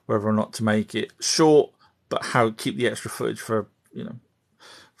going, whether or not to make it short, but how keep the extra footage for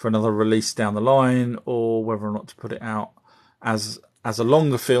another release down the line, or whether or not to put it out as a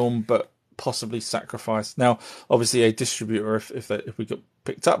longer film, but possibly sacrifice. Now, obviously, a distributor, if we get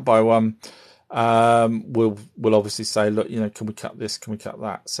picked up by one, will obviously say, look, can we cut this? Can we cut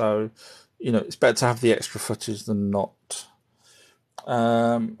that? So, it's better to have the extra footage than not.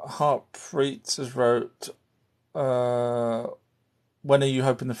 Harpreet has wrote, when are you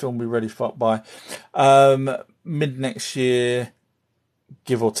hoping the film will be ready by? Mid next year,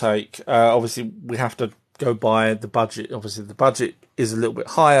 give or take. Obviously, we have to go by the budget. Obviously, the budget is a little bit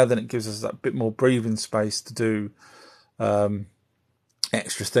higher, then it gives us that bit more breathing space to do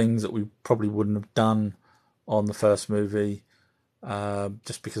extra things that we probably wouldn't have done on the first movie,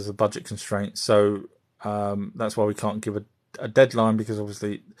 just because of budget constraints. So that's why we can't give a deadline, because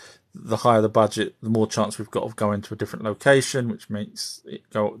obviously the higher the budget, the more chance we've got of going to a different location, which makes it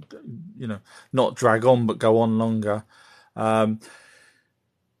go, not drag on, but go on longer.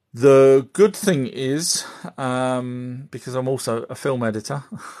 The good thing is, because I'm also a film editor,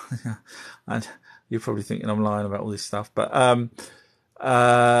 and you're probably thinking I'm lying about all this stuff, but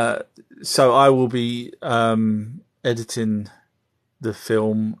so I will be editing the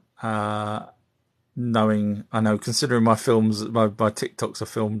film, considering my films, my TikToks are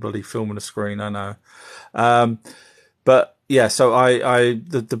filmed bloody filming a screen, I know. But yeah, so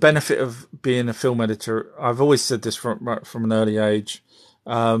the benefit of being a film editor, I've always said this from an early age.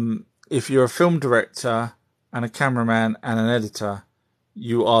 If you're a film director and a cameraman and an editor,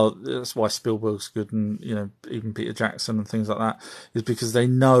 that's why Spielberg's good, and even Peter Jackson and things like that, is because they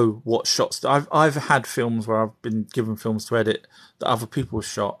know what shots. I've had films where I've been given films to edit that other people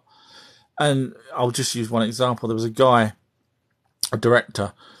shot, and I'll just use one example. There was a guy a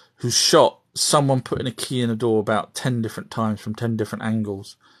director who shot someone putting a key in a door about 10 different times from 10 different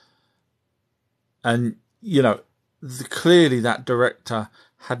angles. And, you know, clearly that director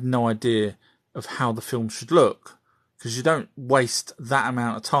had no idea of how the film should look, because you don't waste that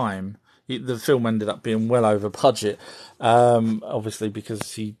amount of time. The film ended up being well over budget, obviously,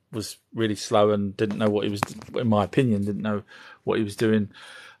 because he was really slow and didn't know what he was, in my opinion, didn't know what he was doing.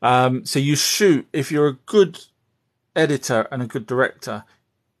 So you shoot, if you're a good editor and a good director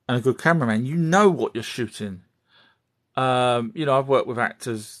and a good cameraman, you know what you're shooting. You know, I've worked with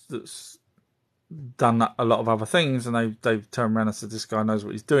actors that's done a lot of other things, and they've turned around and said, this guy knows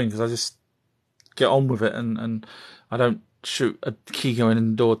what he's doing, because I just get on with it, and I don't shoot a key going in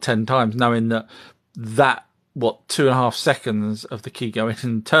the door 10 times, knowing that 2.5 seconds of the key going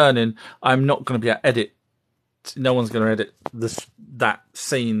and turning, I'm not going to be able to edit. No one's going to edit that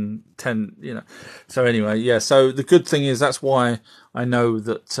scene 10, you know. So anyway, yeah. So the good thing is that's why I know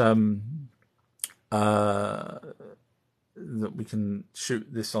that that we can shoot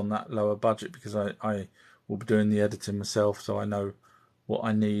this on that lower budget, because I will be doing the editing myself, so I know what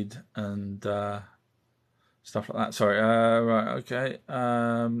I need and stuff like that. Sorry. Right. Okay.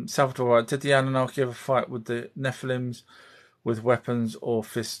 Salvatore, did the Anunnaki ever fight with the Nephilims with weapons or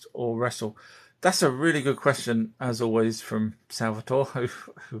fist or wrestle? That's a really good question, as always, from Salvatore,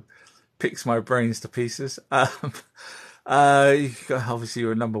 who picks my brains to pieces. Obviously,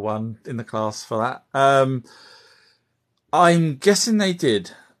 you're number one in the class for that. I'm guessing they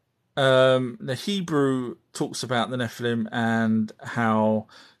did. The Hebrew talks about the Nephilim and how.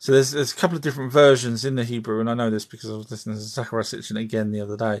 So there's a couple of different versions in the Hebrew, and I know this because I was listening to Zachariah Sitchin again the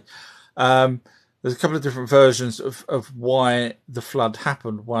other day. There's a couple of different versions of why the flood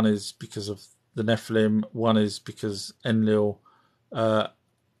happened. One is because of the Nephilim. One is because Enlil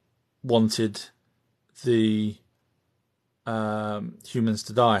wanted the humans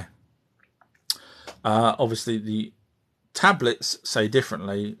to die. Obviously, the tablets say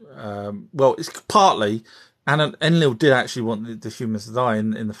differently. Well, it's partly, and Enlil did actually want the humans to die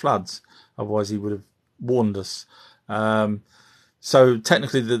in the floods. Otherwise, he would have warned us. So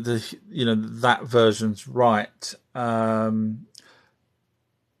technically, the that version's right.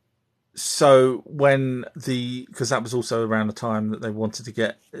 So because that was also around the time that they wanted to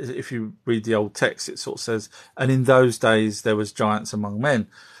get, if you read the old text, it sort of says, and in those days there was giants among men,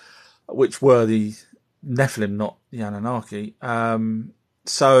 which were the Nephilim, not the Anunnaki.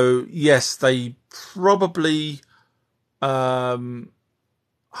 So yes, they probably, I mean,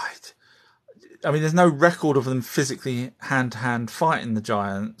 there's no record of them physically hand-to-hand fighting the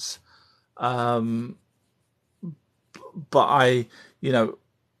giants. But I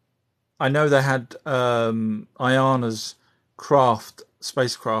know they had Ayana's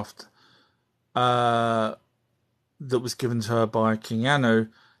spacecraft that was given to her by King Anu,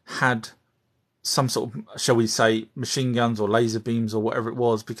 had some sort of, shall we say, machine guns or laser beams or whatever it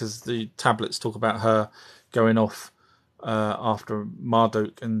was, because the tablets talk about her going off after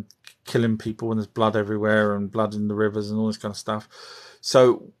Marduk and killing people, and there's blood everywhere and blood in the rivers and all this kind of stuff.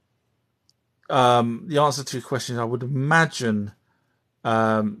 So the answer to your question is, I would imagine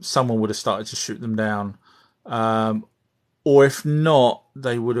someone would have started to shoot them down, or if not,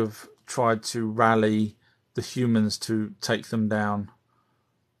 they would have tried to rally the humans to take them down,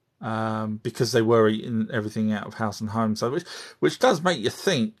 because they were eating everything out of house and home. So which does make you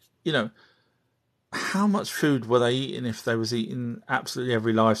think, how much food were they eating if they was eating absolutely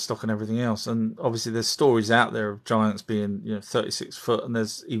every livestock and everything else? And obviously there's stories out there of giants being 36 foot, and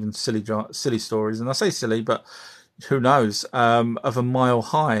there's even silly stories, and I say silly, but who knows, of a mile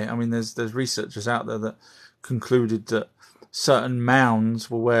high. I mean, there's researchers out there that concluded that certain mounds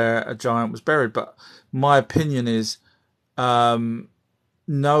were where a giant was buried. But my opinion is,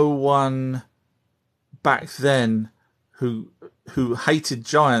 no one back then who hated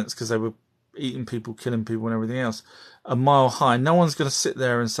giants because they were eating people, killing people and everything else, a mile high, no one's going to sit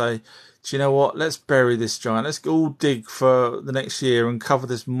there and say, do you know what, let's bury this giant. Let's all dig for the next year and cover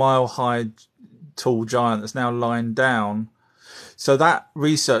this mile high tall giant that's now lying down. So that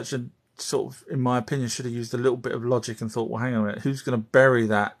researcher sort of, in my opinion, should have used a little bit of logic and thought, well, hang on a minute, who's going to bury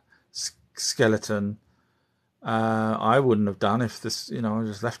that skeleton? I wouldn't have done if this, I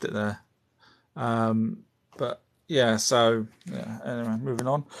just left it there. But yeah, so yeah, anyway, moving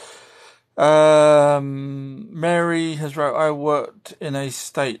on. Mary has wrote, I worked in a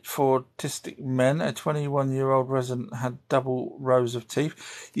state for autistic men. A 21-year-old resident had double rows of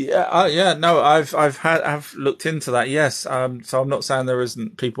teeth. I've looked into that. Yes. So I'm not saying there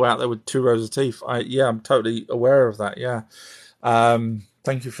isn't people out there with 2 rows of teeth. I'm totally aware of that. Yeah.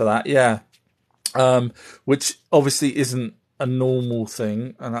 Thank you for that. Yeah. Which obviously isn't a normal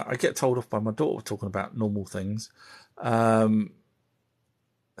thing, and I get told off by my daughter talking about normal things. But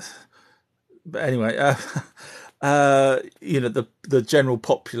anyway, the general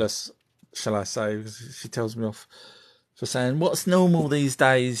populace, shall I say, because she tells me off for saying, what's normal these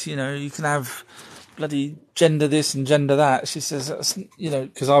days? You know, you can have bloody gender this and gender that. She says,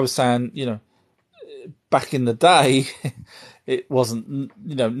 because I was saying, back in the day, it wasn't,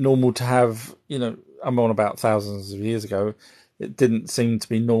 normal to have, I'm on about thousands of years ago, it didn't seem to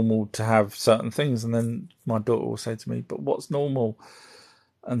be normal to have certain things. And then my daughter will say to me, but what's normal?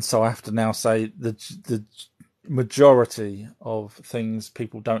 And so I have to now say the majority of things,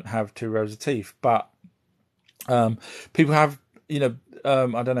 people don't have 2 rows of teeth, but people have, I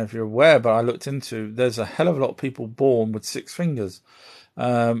don't know if you're aware, but I looked into, there's a hell of a lot of people born with 6 fingers.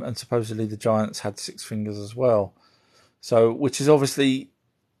 And supposedly the giants had 6 fingers as well. So, which is obviously,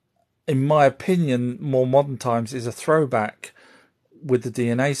 in my opinion, more modern times, is a throwback with the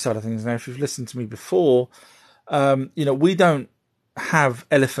DNA side of things. Now, if you've listened to me before, we don't have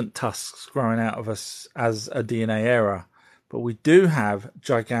elephant tusks growing out of us as a DNA error, but we do have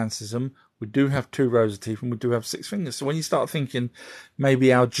gigantism, we do have 2 rows of teeth, and we do have 6 fingers. So when you start thinking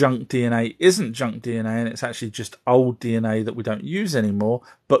maybe our junk DNA isn't junk DNA and it's actually just old DNA that we don't use anymore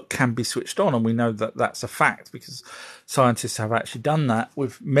but can be switched on, and we know that that's a fact because scientists have actually done that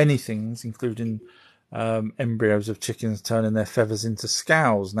with many things, including embryos of chickens turning their feathers into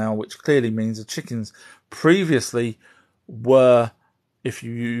scales now, which clearly means the chickens previously were, if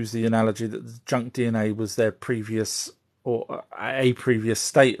you use the analogy that the junk DNA was their previous or a previous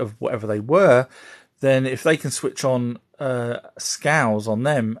state of whatever they were, then if they can switch on scales on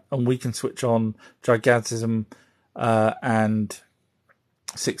them and we can switch on gigantism and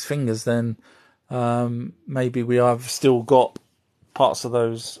 6 fingers, then maybe we have still got parts of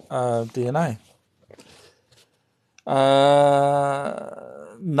those DNA.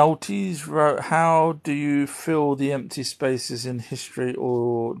 Noltes wrote, how do you fill the empty spaces in history,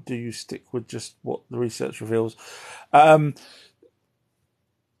 or do you stick with just what the research reveals?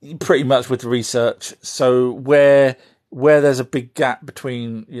 Pretty much with the research. So where there's a big gap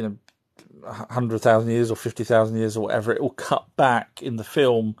between 100,000 years or 50,000 years or whatever, it will cut back in the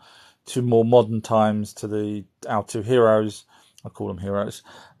film to more modern times, to our 2 heroes. I call them heroes.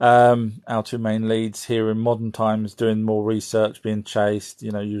 Our 2 main leads here in modern times doing more research, being chased,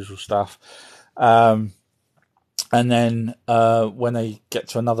 usual stuff. And then when they get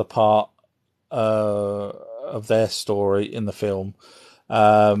to another part of their story in the film,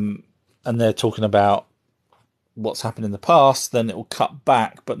 and they're talking about what's happened in the past, then it will cut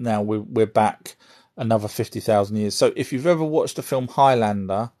back, but now we're back another 50,000 years. So if you've ever watched the film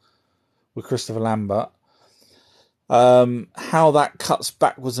Highlander with Christopher Lambert, how that cuts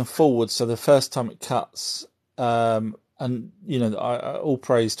backwards and forwards. So the first time it cuts, and all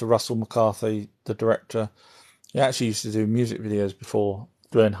praise to Russell McCarthy, the director. He actually used to do music videos before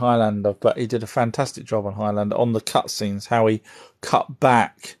doing Highlander, but he did a fantastic job on Highlander on the cut scenes, how he cut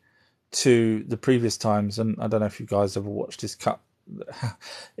back to the previous times. And I don't know if you guys ever watched his cut,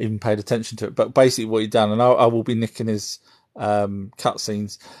 even paid attention to it, but basically what he'd done, and I will be nicking his cut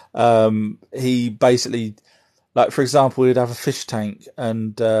scenes. He basically, like, for example, we'd have a fish tank,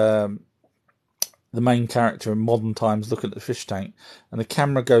 and the main character in modern times looking at the fish tank, and the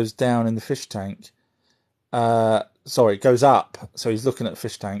camera goes down in the fish tank. It goes up. So he's looking at the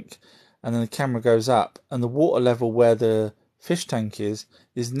fish tank, and then the camera goes up, and the water level where the fish tank is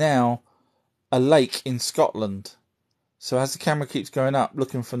now a lake in Scotland. So as the camera keeps going up,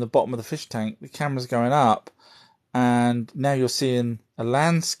 looking from the bottom of the fish tank, the camera's going up, and now you're seeing a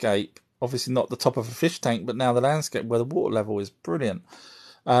landscape. Obviously not the top of a fish tank, but now the landscape where the water level is brilliant.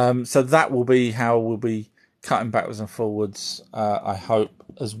 So that will be how we'll be cutting backwards and forwards, I hope,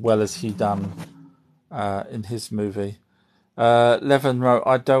 as well as he done in his movie. Levin wrote,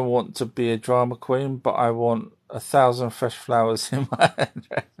 I don't want to be a drama queen, but I want 1,000 fresh flowers in my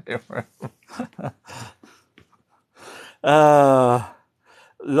dressing room.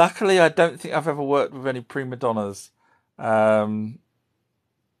 Luckily, I don't think I've ever worked with any prima donnas.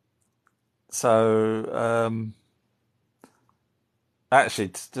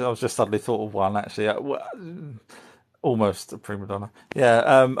 Actually, I was just suddenly thought of one, actually. Almost a prima donna.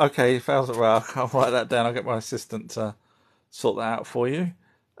 Yeah, okay, 1,000, well, I'll write that down. I'll get my assistant to sort that out for you.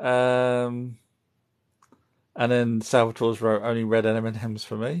 And then Salvatore's wrote, only red M&Ms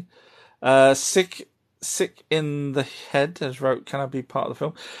for me. Sick in the Head has wrote, can I be part of the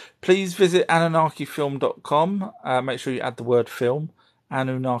film? Please visit AnunnakiFilm.com. Make sure you add the word film.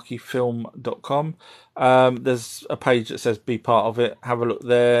 AnunnakiFilm.com. There's a page that says be part of it. Have a look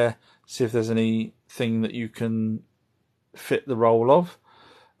there. See if there's anything that you can fit the role of.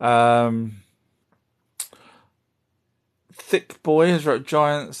 Thick Boy has wrote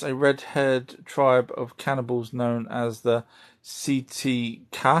Giants, a red-haired tribe of cannibals known as the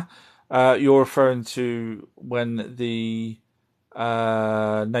CTK. You're referring to when the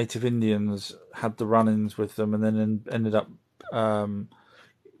native Indians had the run-ins with them and then ended up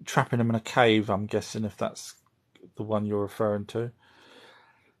trapping them in a cave, I'm guessing, if that's the one you're referring to.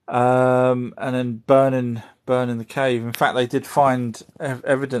 And then burning the cave. In fact, they did find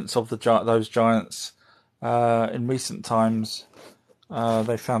evidence of those giants in recent times.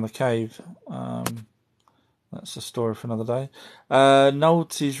 They found the cave. That's a story for another day.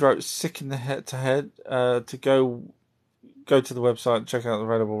 Nolte's wrote "Sick in the Head to Head" to go to the website and check out the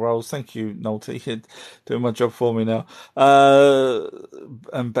available roles. Thank you, Nolte. You're doing my job for me now.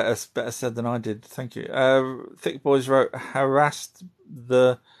 And better said than I did. Thank you. Thick Boys wrote harassed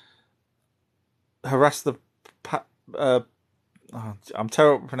the. I'm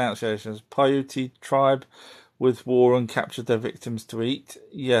terrible at pronunciations. Paiute tribe with war and captured their victims to eat.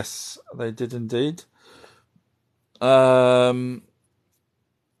 Yes, they did indeed. And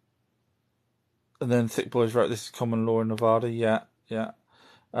then Thick Boys wrote, "This is common law in Nevada." Yeah.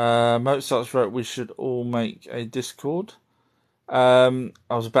 Mozart's wrote, "We should all make a Discord." I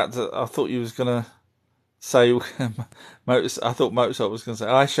thought you was gonna say, I thought Mozart was gonna say,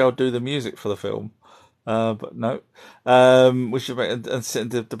 "I shall do the music for the film," but no. We should make and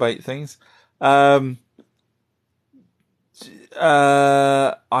sit and debate things. I've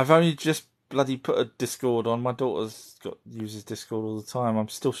only just bloody put a Discord on. My daughter's uses Discord all the time. I'm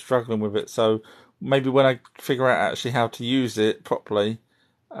still struggling with it, so maybe when I figure out actually how to use it properly,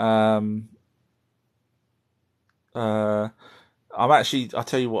 I'll tell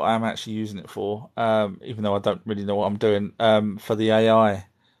you what I'm actually using it for, even though I don't really know what I'm doing, for the AI.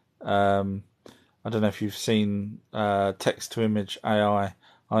 I don't know if you've seen text to image AI.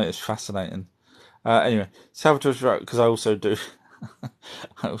 I think it's fascinating. Anyway, Salvatore's right, because I also do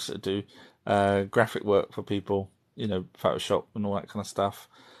graphic work for people, Photoshop and all that kind of stuff.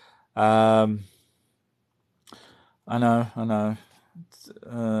 I know.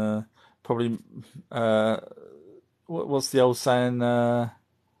 Probably. What's the old saying?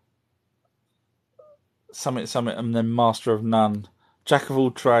 Summit, and then master of none. Jack of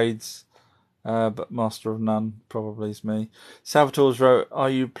all trades, but master of none probably is me. Salvatore's wrote, "Are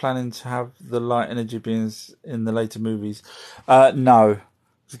you planning to have the light energy beings in the later movies?" No.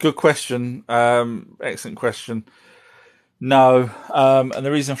 It's a good question. Excellent question. No. And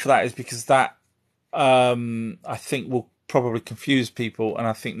the reason for that is because that I think will probably confuse people, and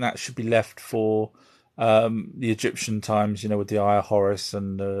I think that should be left for the Egyptian times, with the Eye of Horus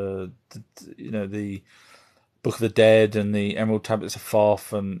and the Book of the Dead and the Emerald Tablets of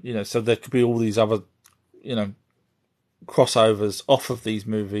Thoth, and so there could be all these other crossovers off of these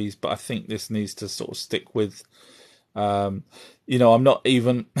movies, but I think this needs to sort of stick with. I'm not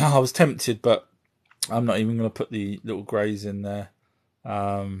even. I was tempted, but I'm not even going to put the little greys in there.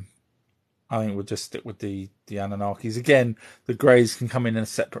 I think we'll just stick with the Anunnakis. Again, the greys can come in a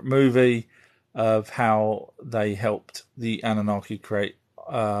separate movie of how they helped the Anunnaki create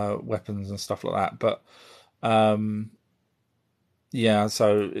weapons and stuff like that. But so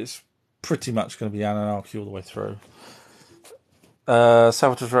it's pretty much going to be Anunnaki all the way through.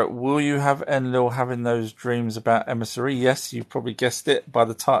 Salvatore's wrote, "Will you have Enlil having those dreams about Emissary?" Yes, you probably guessed it by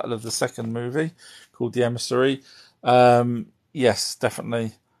the title of the second movie called The Emissary. Yes,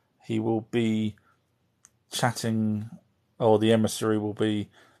 definitely. He will be chatting, or the Emissary will be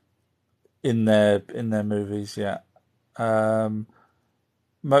in their movies. Yeah.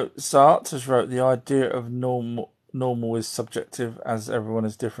 Mozart has wrote, "The idea of normal is subjective, as everyone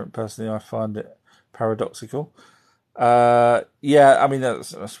is different. Personally, I find it paradoxical." I mean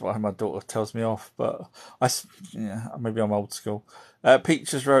that's why my daughter tells me off, but maybe I'm old school.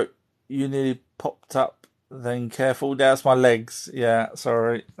 Peaches wrote, "You nearly popped up, then careful." That's my legs. Yeah,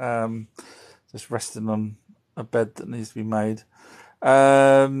 sorry. Just resting on a bed that needs to be made.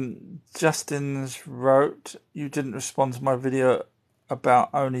 Justin's wrote, "You didn't respond to my video about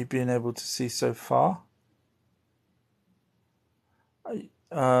only being able to see so far."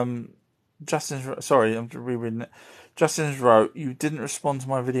 Sorry, I'm rereading it. Justin's wrote, "You didn't respond to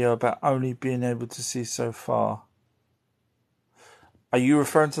my video about only being able to see so far." Are you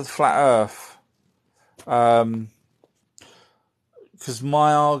referring to the flat Earth? Because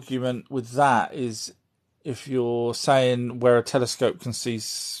my argument with that is, if you're saying where a telescope can see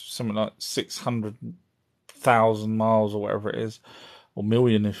something like 600,000 miles or whatever it is, or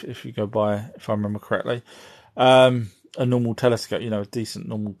million if you go by, if I remember correctly, a normal telescope, a decent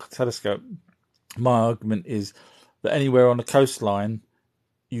normal telescope. My argument is that anywhere on the coastline,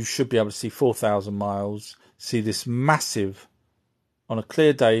 you should be able to see 4,000 miles, see this massive, on a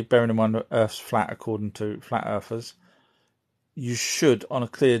clear day, bearing in mind that Earth's flat according to flat earthers, you should, on a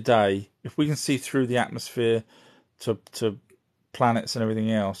clear day, if we can see through the atmosphere to planets and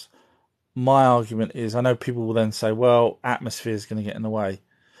everything else, my argument is, I know people will then say, well, atmosphere is going to get in the way.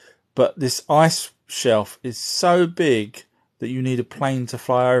 But this ice shelf is so big that you need a plane to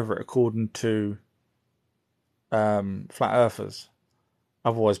fly over it, according to flat earthers.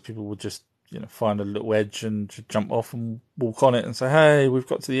 Otherwise, people would just find a little edge and just jump off and walk on it and say, hey, we've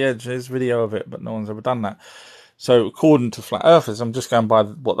got to the edge, there's video of it, but no one's ever done that. So according to flat earthers, I'm just going by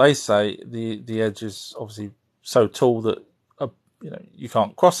what they say, the edge is obviously so tall that you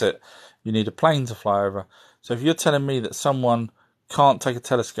can't cross it. You need a plane to fly over. So if you're telling me that someone can't take a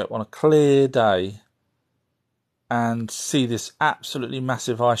telescope on a clear day and see this absolutely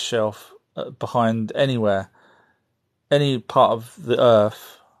massive ice shelf behind anywhere, any part of the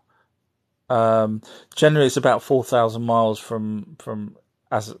Earth, generally it's about 4,000 miles from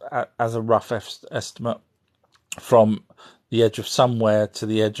as a rough estimate, from the edge of somewhere to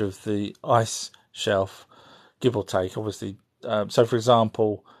the edge of the ice shelf, give or take, obviously. So, for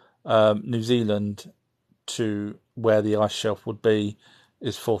example, New Zealand to where the ice shelf would be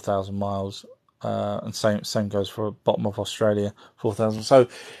is 4,000 miles, and same goes for the bottom of Australia, 4,000. So,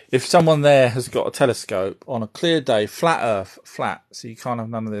 if someone there has got a telescope on a clear day, flat Earth, flat, so you can't have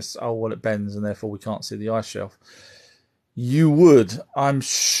none of this, oh, well, it bends and therefore we can't see the ice shelf, you would, I'm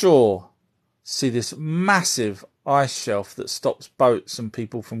sure, see this massive ice shelf that stops boats and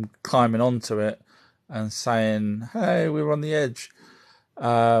people from climbing onto it and saying, hey, we're on the edge.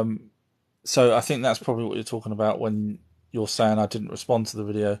 So I think that's probably what you're talking about when you're saying I didn't respond to the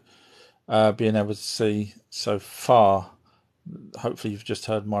video, being able to see so far. Hopefully you've just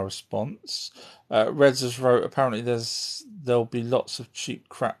heard my response. Reds has wrote, apparently there'll be lots of cheap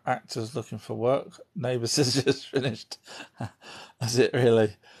crap actors looking for work. Neighbours has just finished. Has it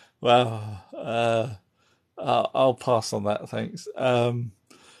really? Well, I'll pass on that, thanks.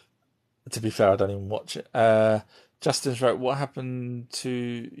 To be fair, I don't even watch it. Justin's wrote, what happened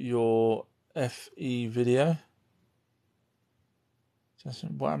to your FE video?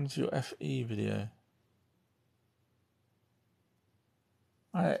 Justin, what happened to your FE video?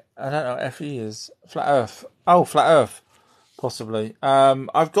 I don't know what FE is. Flat Earth. Oh, Flat Earth. Possibly.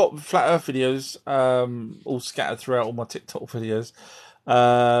 I've got Flat Earth videos all scattered throughout all my TikTok videos.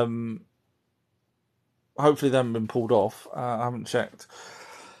 Hopefully they haven't been pulled off. I haven't checked.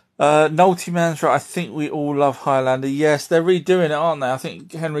 Nulty Man's right. I think we all love Highlander. Yes, they're redoing it, aren't they? I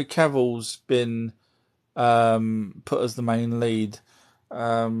think Henry Cavill's been put as the main lead.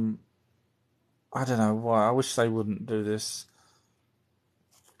 I don't know why. I wish they wouldn't do this.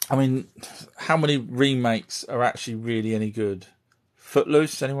 I mean, how many remakes are actually really any good?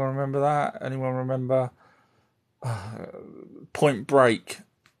 Footloose, anyone remember that? Anyone remember Point Break?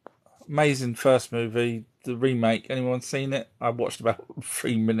 Amazing first movie. The remake, anyone seen it? I watched about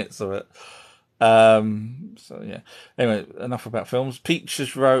 3 minutes of it. So yeah. Anyway, enough about films.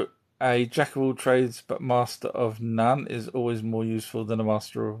 Peaches wrote, a jack of all trades but master of none is always more useful than a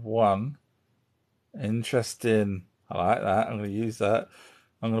master of one. Interesting. I like that. I'm going to use that.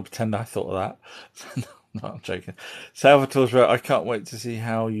 I'm going to pretend I thought of that. No, I'm joking. Salvatore's wrote, I can't wait to see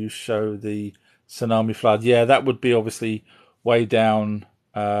how you show the tsunami flood. Yeah, that would be obviously way down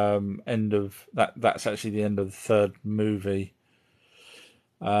end of that. That's actually the end of the third movie.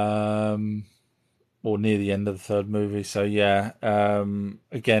 Or near the end of the third movie. So yeah,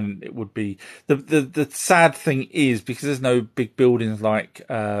 again, it would be the sad thing is, because there's no big buildings like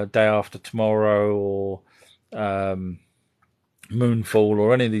Day After Tomorrow or Moonfall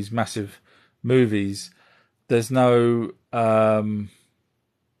or any of these massive movies. There's no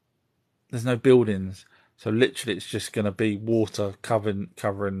buildings. So literally, it's just going to be water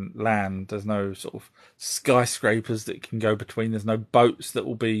covering land. There's no sort of skyscrapers that can go between. There's no boats that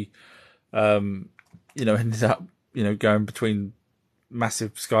will be ended up, going between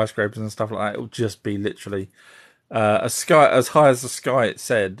massive skyscrapers and stuff like that. It'll just be literally as high as the sky, it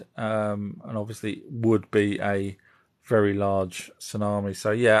said, and obviously would be a very large tsunami.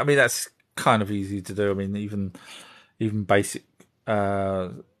 So yeah, I mean, that's kind of easy to do. I mean, even basic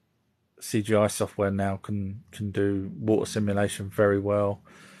CGI software now can do water simulation very well.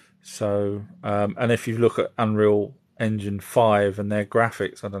 So and if you look at Unreal Engine 5 and their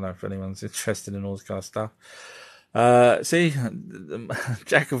graphics, I don't know if anyone's interested in all this kind of stuff. See,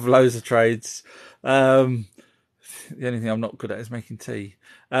 jack of loads of trades. The only thing I'm not good at is making tea.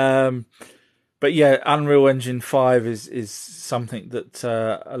 But yeah, Unreal Engine 5 is something that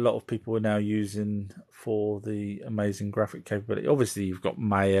a lot of people are now using for the amazing graphic capability. Obviously, you've got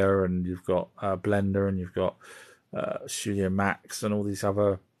Maya and you've got Blender and you've got Studio Max and all these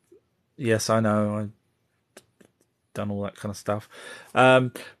other. Yes, I know, I've done all that kind of stuff.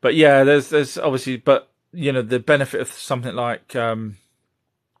 But yeah, there's obviously, but you know, the benefit of something like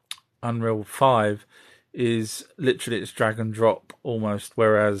Unreal 5 is literally it's drag and drop almost,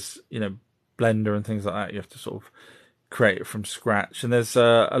 whereas you know Blender and things like that you have to sort of create it from scratch. And there's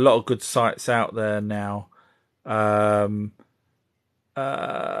a lot of good sites out there now. I'm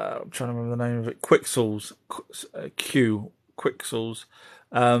trying to remember the name of it. Quixels, Quixels.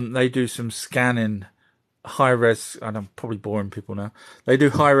 They do some scanning, high res. And I'm probably boring people now. They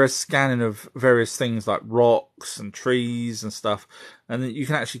do high res scanning of various things like rocks and trees and stuff, and you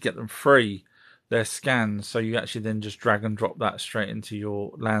can actually get them free. They're scans, so you actually then just drag and drop that straight into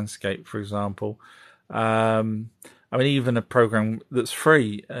your landscape, for example. I mean, even a program that's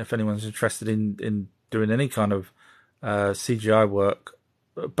free, if anyone's interested in doing any kind of CGI work,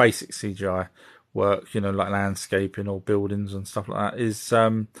 basic CGI work, you know, like landscaping or buildings and stuff like that, is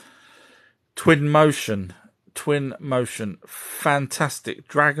Twinmotion. Twinmotion, fantastic.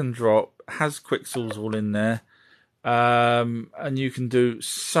 Drag and drop, has Quixels all in there. And you can do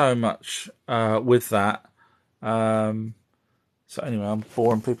so much with that. So anyway, I'm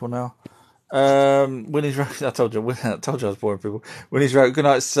boring people now. Winnie's Road, I told you I was boring people. Winnie's Road, good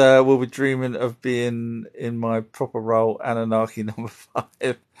night, sir. We'll be dreaming of being in my proper role, Anunnaki number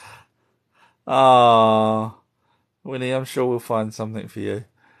 5. Ah, Winnie, I'm sure we'll find something for you.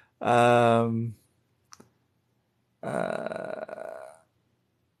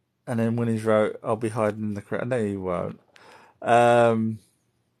 And then Winnie's wrote, I'll be hiding in the crowd. No, you won't.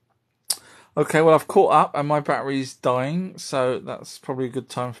 Okay, well, I've caught up and my battery's dying, so that's probably a good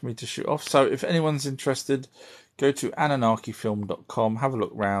time for me to shoot off. So if anyone's interested, go to AnunnakiFilm.com, have a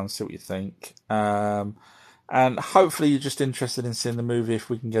look around, see what you think. And hopefully you're just interested in seeing the movie if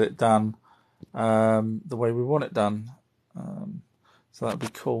we can get it done the way we want it done. So that'd be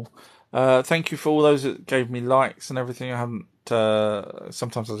cool. Thank you for all those that gave me likes and everything. I haven't.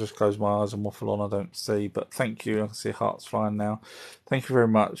 Sometimes I just close my eyes and waffle on. I don't see, but thank you. I can see hearts flying now. Thank you very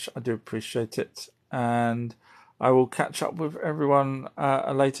much. I do appreciate it, and I will catch up with everyone at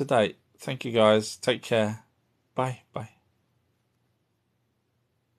a later date. Thank you, guys. Take care. Bye. Bye.